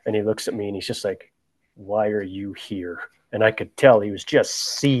 and he looks at me, and he's just like, why are you here? And I could tell he was just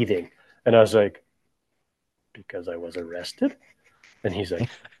seething. And I was like, because I was arrested. And he's like,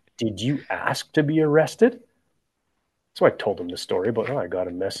 did you ask to be arrested? So I told him the story about, I got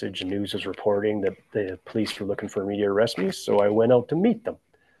a message, news is reporting that the police were looking for me to arrest me. So I went out to meet them.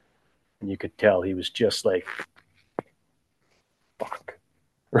 And you could tell he was just like, fuck.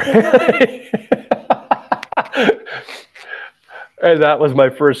 And that was my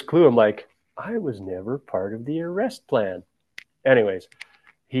first clue. I'm like, I was never part of the arrest plan. Anyways,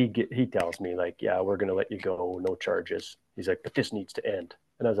 he tells me like, yeah, we're going to let you go. No charges. He's like, but this needs to end.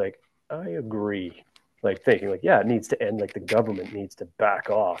 And I was like, I agree. Like thinking like, yeah, it needs to end. Like the government needs to back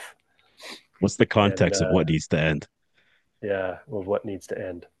off. What's the And context of what needs to end? yeah, of what needs to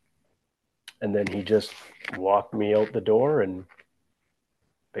end. And then he just walked me out the door and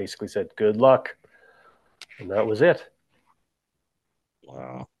basically said, good luck. And that was it.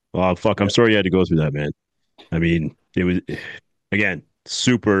 Wow. Oh, fuck. I'm sorry you had to go through that, man. I mean, it was, again,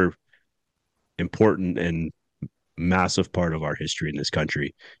 super important and massive part of our history in this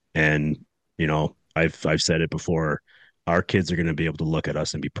country. And, I've said it before, our kids are going to be able to look at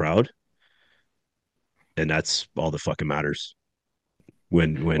us and be proud. And that's all that fucking matters.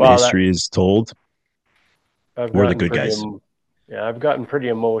 When Well, that history is told, I've we're the gotten good pretty, guys. yeah, I've gotten pretty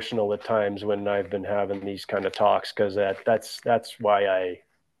emotional at times when I've been having these kind of talks because that's why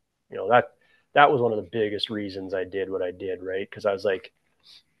that was one of the biggest reasons I did what I did, right? Because I was like,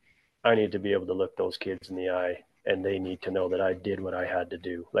 I need to be able to look those kids in the eye, and they need to know that I did what I had to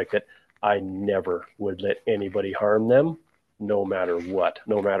do, like that I never would let anybody harm them, no matter what,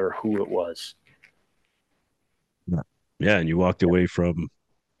 no matter who it was. Yeah. And you walked away from,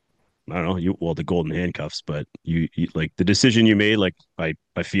 I don't know, the golden handcuffs, but you like the decision you made, like I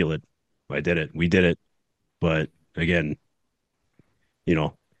feel it. I did it. We did it. But again, you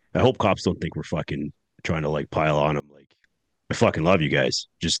know, I hope cops don't think we're fucking trying to like pile on them. Like, I fucking love you guys.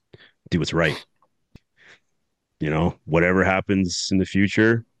 Just do what's right. Whatever happens in the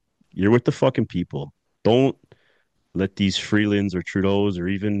future, you're with the fucking people. Don't let these Freelands or Trudeau's or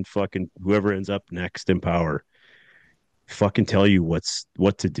even fucking whoever ends up next in power fucking tell you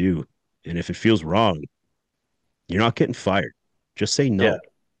what to do. And if it feels wrong, you're not getting fired. Just say Yeah, no,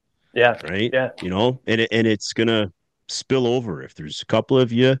 yeah, right? yeah. And it's gonna spill over if there's a couple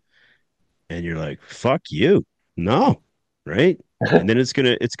of you and you're like, fuck you. No, right? And then it's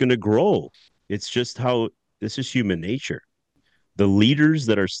gonna grow. It's just how this is human nature. The leaders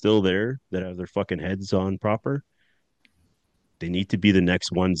that are still there that have their fucking heads on proper, they need to be the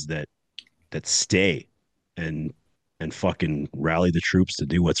next ones that stay and fucking rally the troops to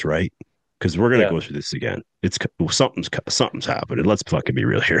do what's right. Because we're gonna Yeah. go through this again. It's something's happening. Let's fucking be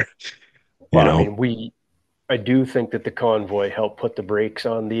real here. You Well, I know? mean, I do think that the convoy helped put the brakes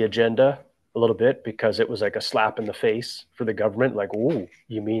on the agenda a little bit because it was like a slap in the face for the government. Like, oh,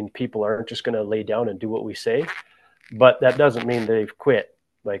 you mean people aren't just going to lay down and do what we say? But that doesn't mean they've quit.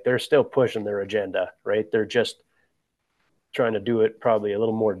 Like, they're still pushing their agenda, right? They're just trying to do it probably a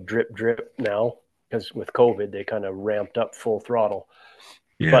little more drip, drip now because with COVID, they kind of ramped up full throttle.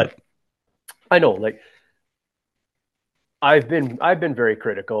 Yeah. But I know, like, I've been very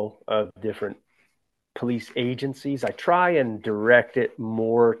critical of different police agencies. I try and direct it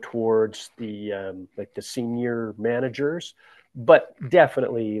more towards the like the senior managers, but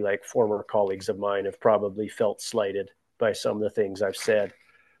definitely like former colleagues of mine have probably felt slighted by some of the things I've said.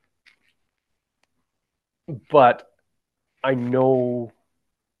 But I know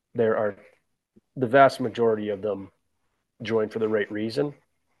there are the vast majority of them join for the right reason,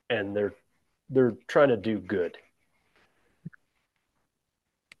 and they're trying to do good.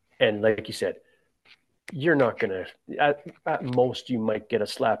 And like you said, you're not going to at most you might get a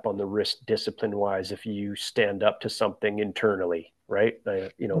slap on the wrist discipline wise if you stand up to something internally, right?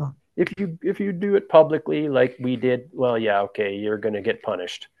 If you do it publicly like we did, well, yeah, okay, you're going to get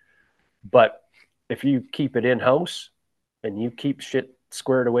punished. But if you keep it in house and you keep shit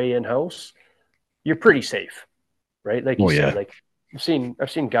squared away in house, you're pretty safe, right? Like you Oh said, yeah. like I've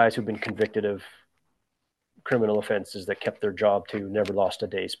seen guys who've been convicted of criminal offenses that kept their job too, never lost a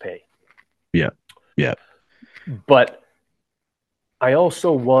day's pay. Yeah. Yeah. But I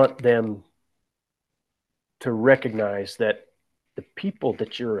also want them to recognize that the people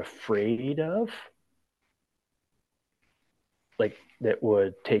that you're afraid of, like that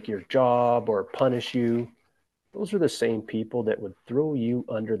would take your job or punish you, those are the same people that would throw you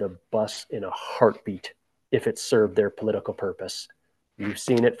under the bus in a heartbeat if it served their political purpose. You've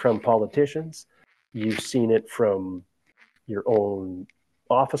seen it from politicians, you've seen it from your own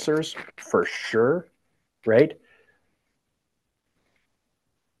officers for sure, right?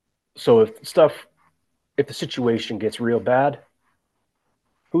 So if the situation gets real bad,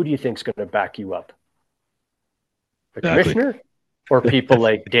 who do you think's going to back you up? The Exactly. commissioner or people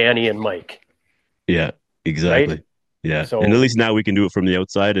like Danny and Mike, Yeah. right? Exactly. Yeah. And at So, least now we can do it from the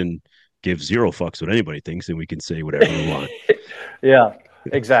outside and give zero fucks what anybody thinks, and we can say whatever we want. yeah,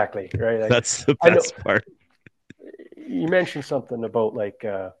 exactly, right? Like, That's the I know best part. you mentioned something about like,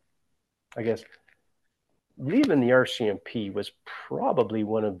 I guess leaving the RCMP was probably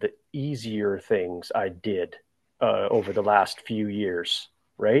one of the easier things I did over the last few years,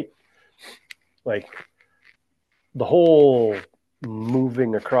 right? Like the whole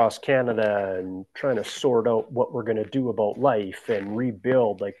moving across Canada and trying to sort out what we're going to do about life and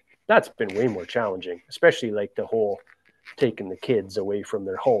rebuild, like that's been way more challenging, especially like the whole taking the kids away from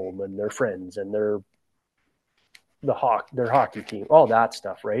their home and their friends and their hockey team, all that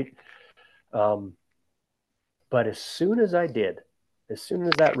stuff, right? Um, but as soon as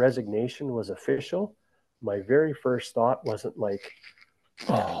that resignation was official, my very first thought wasn't like,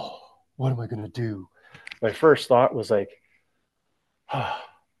 oh, what am I going to do? My first thought was like, oh,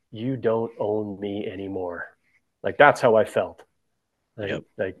 you don't own me anymore. Like that's how I felt. Yep.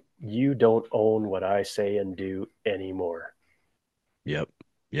 Like you don't own what I say and do anymore. Yep.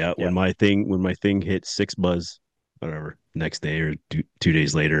 Yeah. Yeah. When my thing hit six buzz, whatever, next day or 2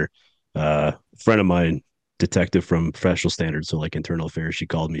 days later, a friend of mine, detective from professional standards, so like internal affairs, she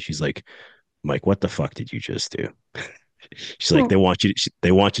called me. She's like, Mike, what the fuck did you just do? She's like, they want you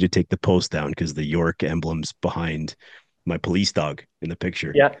to take the post down because the York emblem's behind my police dog in the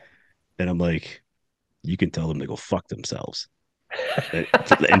picture. Yeah. And I'm like, you can tell them to go fuck themselves. And,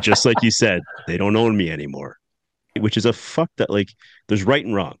 and just like you said, they don't own me anymore, which is a fuck that like there's right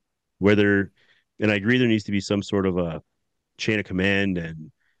and wrong. Whether, and I agree there needs to be some sort of a chain of command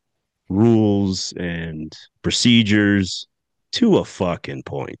and rules and procedures to a fucking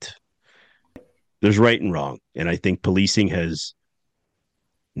point. There's right and wrong. And I think policing has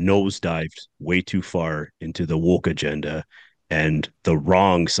nosedived way too far into the woke agenda and the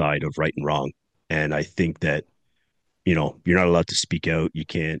wrong side of right and wrong. And I think that, you're not allowed to speak out. You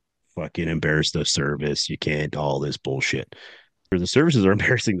can't fucking embarrass the service. You can't all this bullshit. The services are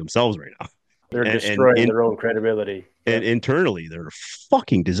embarrassing themselves right now. They're And destroying their own credibility. and internally, they're a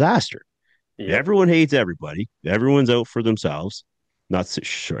fucking disaster. Yep. Everyone hates everybody. Everyone's out for themselves. Not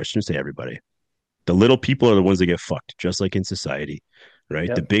sure. I shouldn't say everybody. The little people are the ones that get fucked, just like in society, right?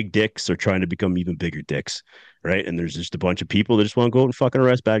 The Yep. big dicks are trying to become even bigger dicks, right? And there's just a bunch of people that just want to go out and fucking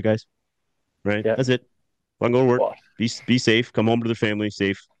arrest bad guys, right? Yep. That's it. Want to go to work, Well, be safe, come home to their family,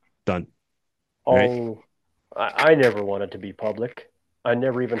 safe, done, right? all I never wanted to be public. I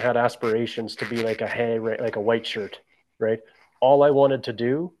never even had aspirations to be like a hey, right, like a white shirt, right? All I wanted to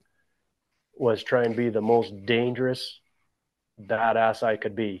do was try and be the most dangerous badass I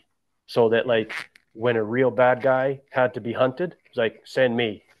could be, so that like when a real bad guy had to be hunted, it's like send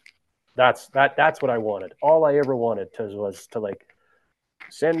me. That's what I wanted. All I ever wanted was to like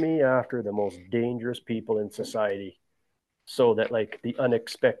send me after the most dangerous people in society, so that like the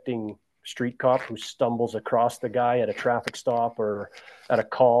unexpected street cop who stumbles across the guy at a traffic stop or at a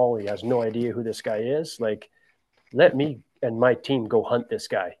call, he has no idea who this guy is, like let me and my team go hunt this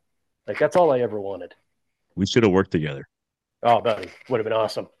guy. Like that's all I ever wanted. We should have worked together. Oh, buddy, would have been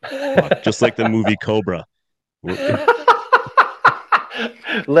awesome. Fuck, just like the movie Cobra.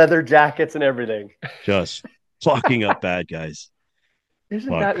 Leather jackets and everything. Just fucking up bad guys. Isn't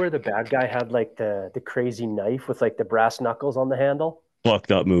that Fuck. where the bad guy had like the crazy knife with like the brass knuckles on the handle?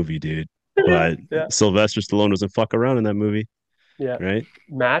 Fucked up movie, dude. But Yeah, Sylvester Stallone doesn't fuck around in that movie, yeah. right?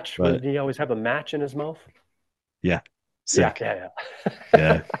 Match? But Did he always have a match in his mouth? yeah, Yeah, sick. yeah, yeah.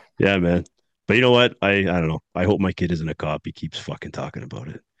 Yeah, yeah, man. But you know what? I don't know. I hope my kid isn't a cop. He keeps fucking talking about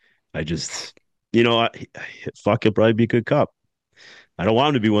it. I just, fuck, he'll probably be a good cop. I don't want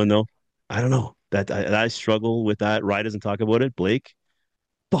him to be one though. I don't know. I struggle with that. Rye doesn't talk about it. Blake,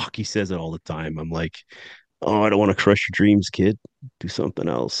 fuck, he says it all the time. I'm like, oh, I don't want to crush your dreams, kid. Do something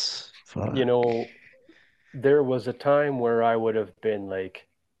else. You Fuck. know, there was a time where I would have been like,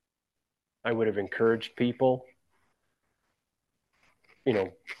 I would have encouraged people, you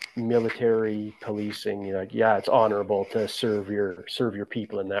know, military policing, like, yeah, it's honorable to serve your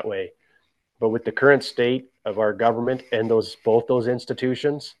people in that way. But with the current state of our government and both those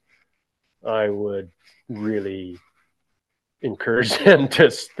institutions, I would really encourage them to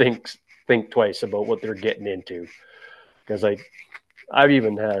think twice about what they're getting into. Because like I've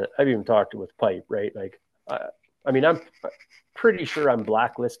even talked with Pipe, right? Like I mean, I'm pretty sure I'm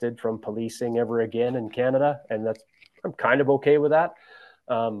blacklisted from policing ever again in Canada, and I'm kind of okay with that.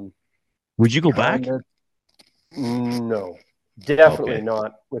 Um, Would you go kind back? of no, definitely Okay.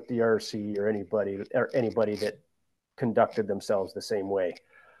 not with the RC or anybody that conducted themselves the same way.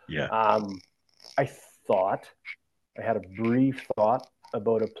 Yeah. Um, I thought I had a brief thought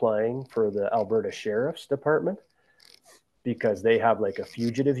about applying for the Alberta Sheriff's Department because they have like a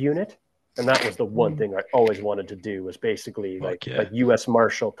fugitive unit, and that was the one thing I always wanted to do, was basically like Fuck yeah. like U.S.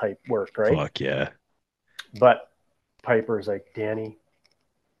 Marshal type work, right? Fuck yeah. But Piper's like, Danny,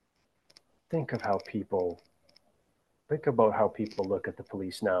 think of how people think about how people look at the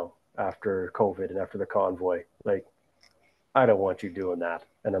police now after COVID and after the convoy. Like, I don't want you doing that.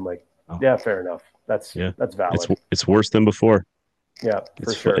 And I'm like, Oh, yeah, fair enough. That's yeah. that's It's valid. it's worse than before. Yeah,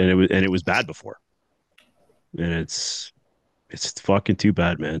 for And sure. it was bad before. And it's fucking too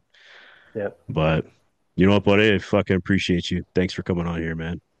bad, man. Yeah. But you know what, buddy? I fucking appreciate you. Thanks for coming on here,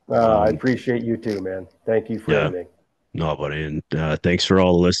 man. I Um, appreciate you too, man. Thank you for yeah, everything. no, buddy. And thanks for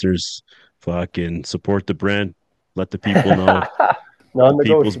all the listeners. Fucking support the brand. Let the people know. People's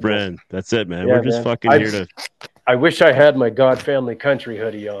Non-negotiable. brand. That's it, man. Yeah, We're just man. fucking here to. I wish I had my God Family Country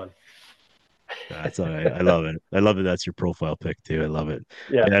hoodie on. That's all right. I love it. I love it. That's your profile pic too. I love it.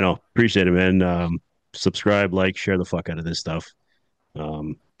 Yeah. Yeah, no, appreciate it, man. Subscribe, like, share the fuck out of this stuff.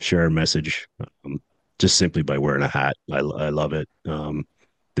 Share a message. Just simply by wearing a hat. I love it.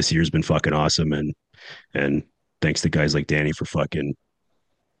 This year's been fucking awesome, and thanks to guys like Danny for fucking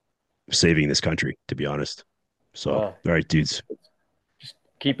saving this country, to be honest. So, all right, dudes. Just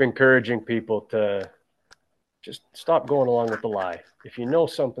keep encouraging people to just stop going along with the lie. If you know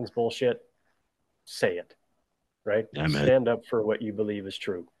something's bullshit, say it, right? Yeah, man. Stand up for what you believe is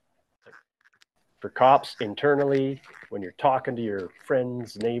true. For cops internally, when you're talking to your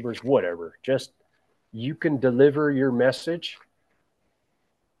friends, neighbors, whatever, just you can deliver your message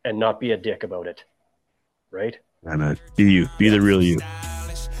and not be a dick about it, right? Yeah, man. Be you. Be the real you.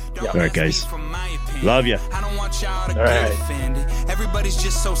 Yeah. All right, guys. Love you. I don't want y'all to All get right. offended. Everybody's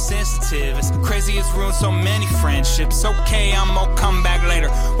just so sensitive. It's crazy, it's ruined so many friendships. Okay, I'm gonna come back later.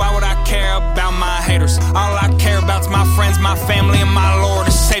 Why would I care about my haters? All I care about's my friends, my family, and my Lord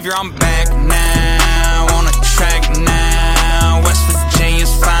and Savior. I'm back now, on a track now. West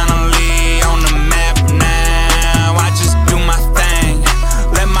Virginia's finally on the map now. I just do my thing,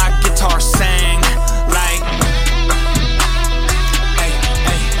 let my guitar sing like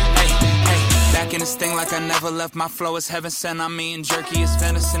in this thing like I never left. My flow is heaven sent. I'm eating jerky, it's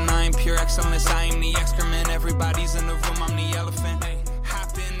venison. I am pure excellence. I am the excrement. Everybody's in the room. I'm the elephant.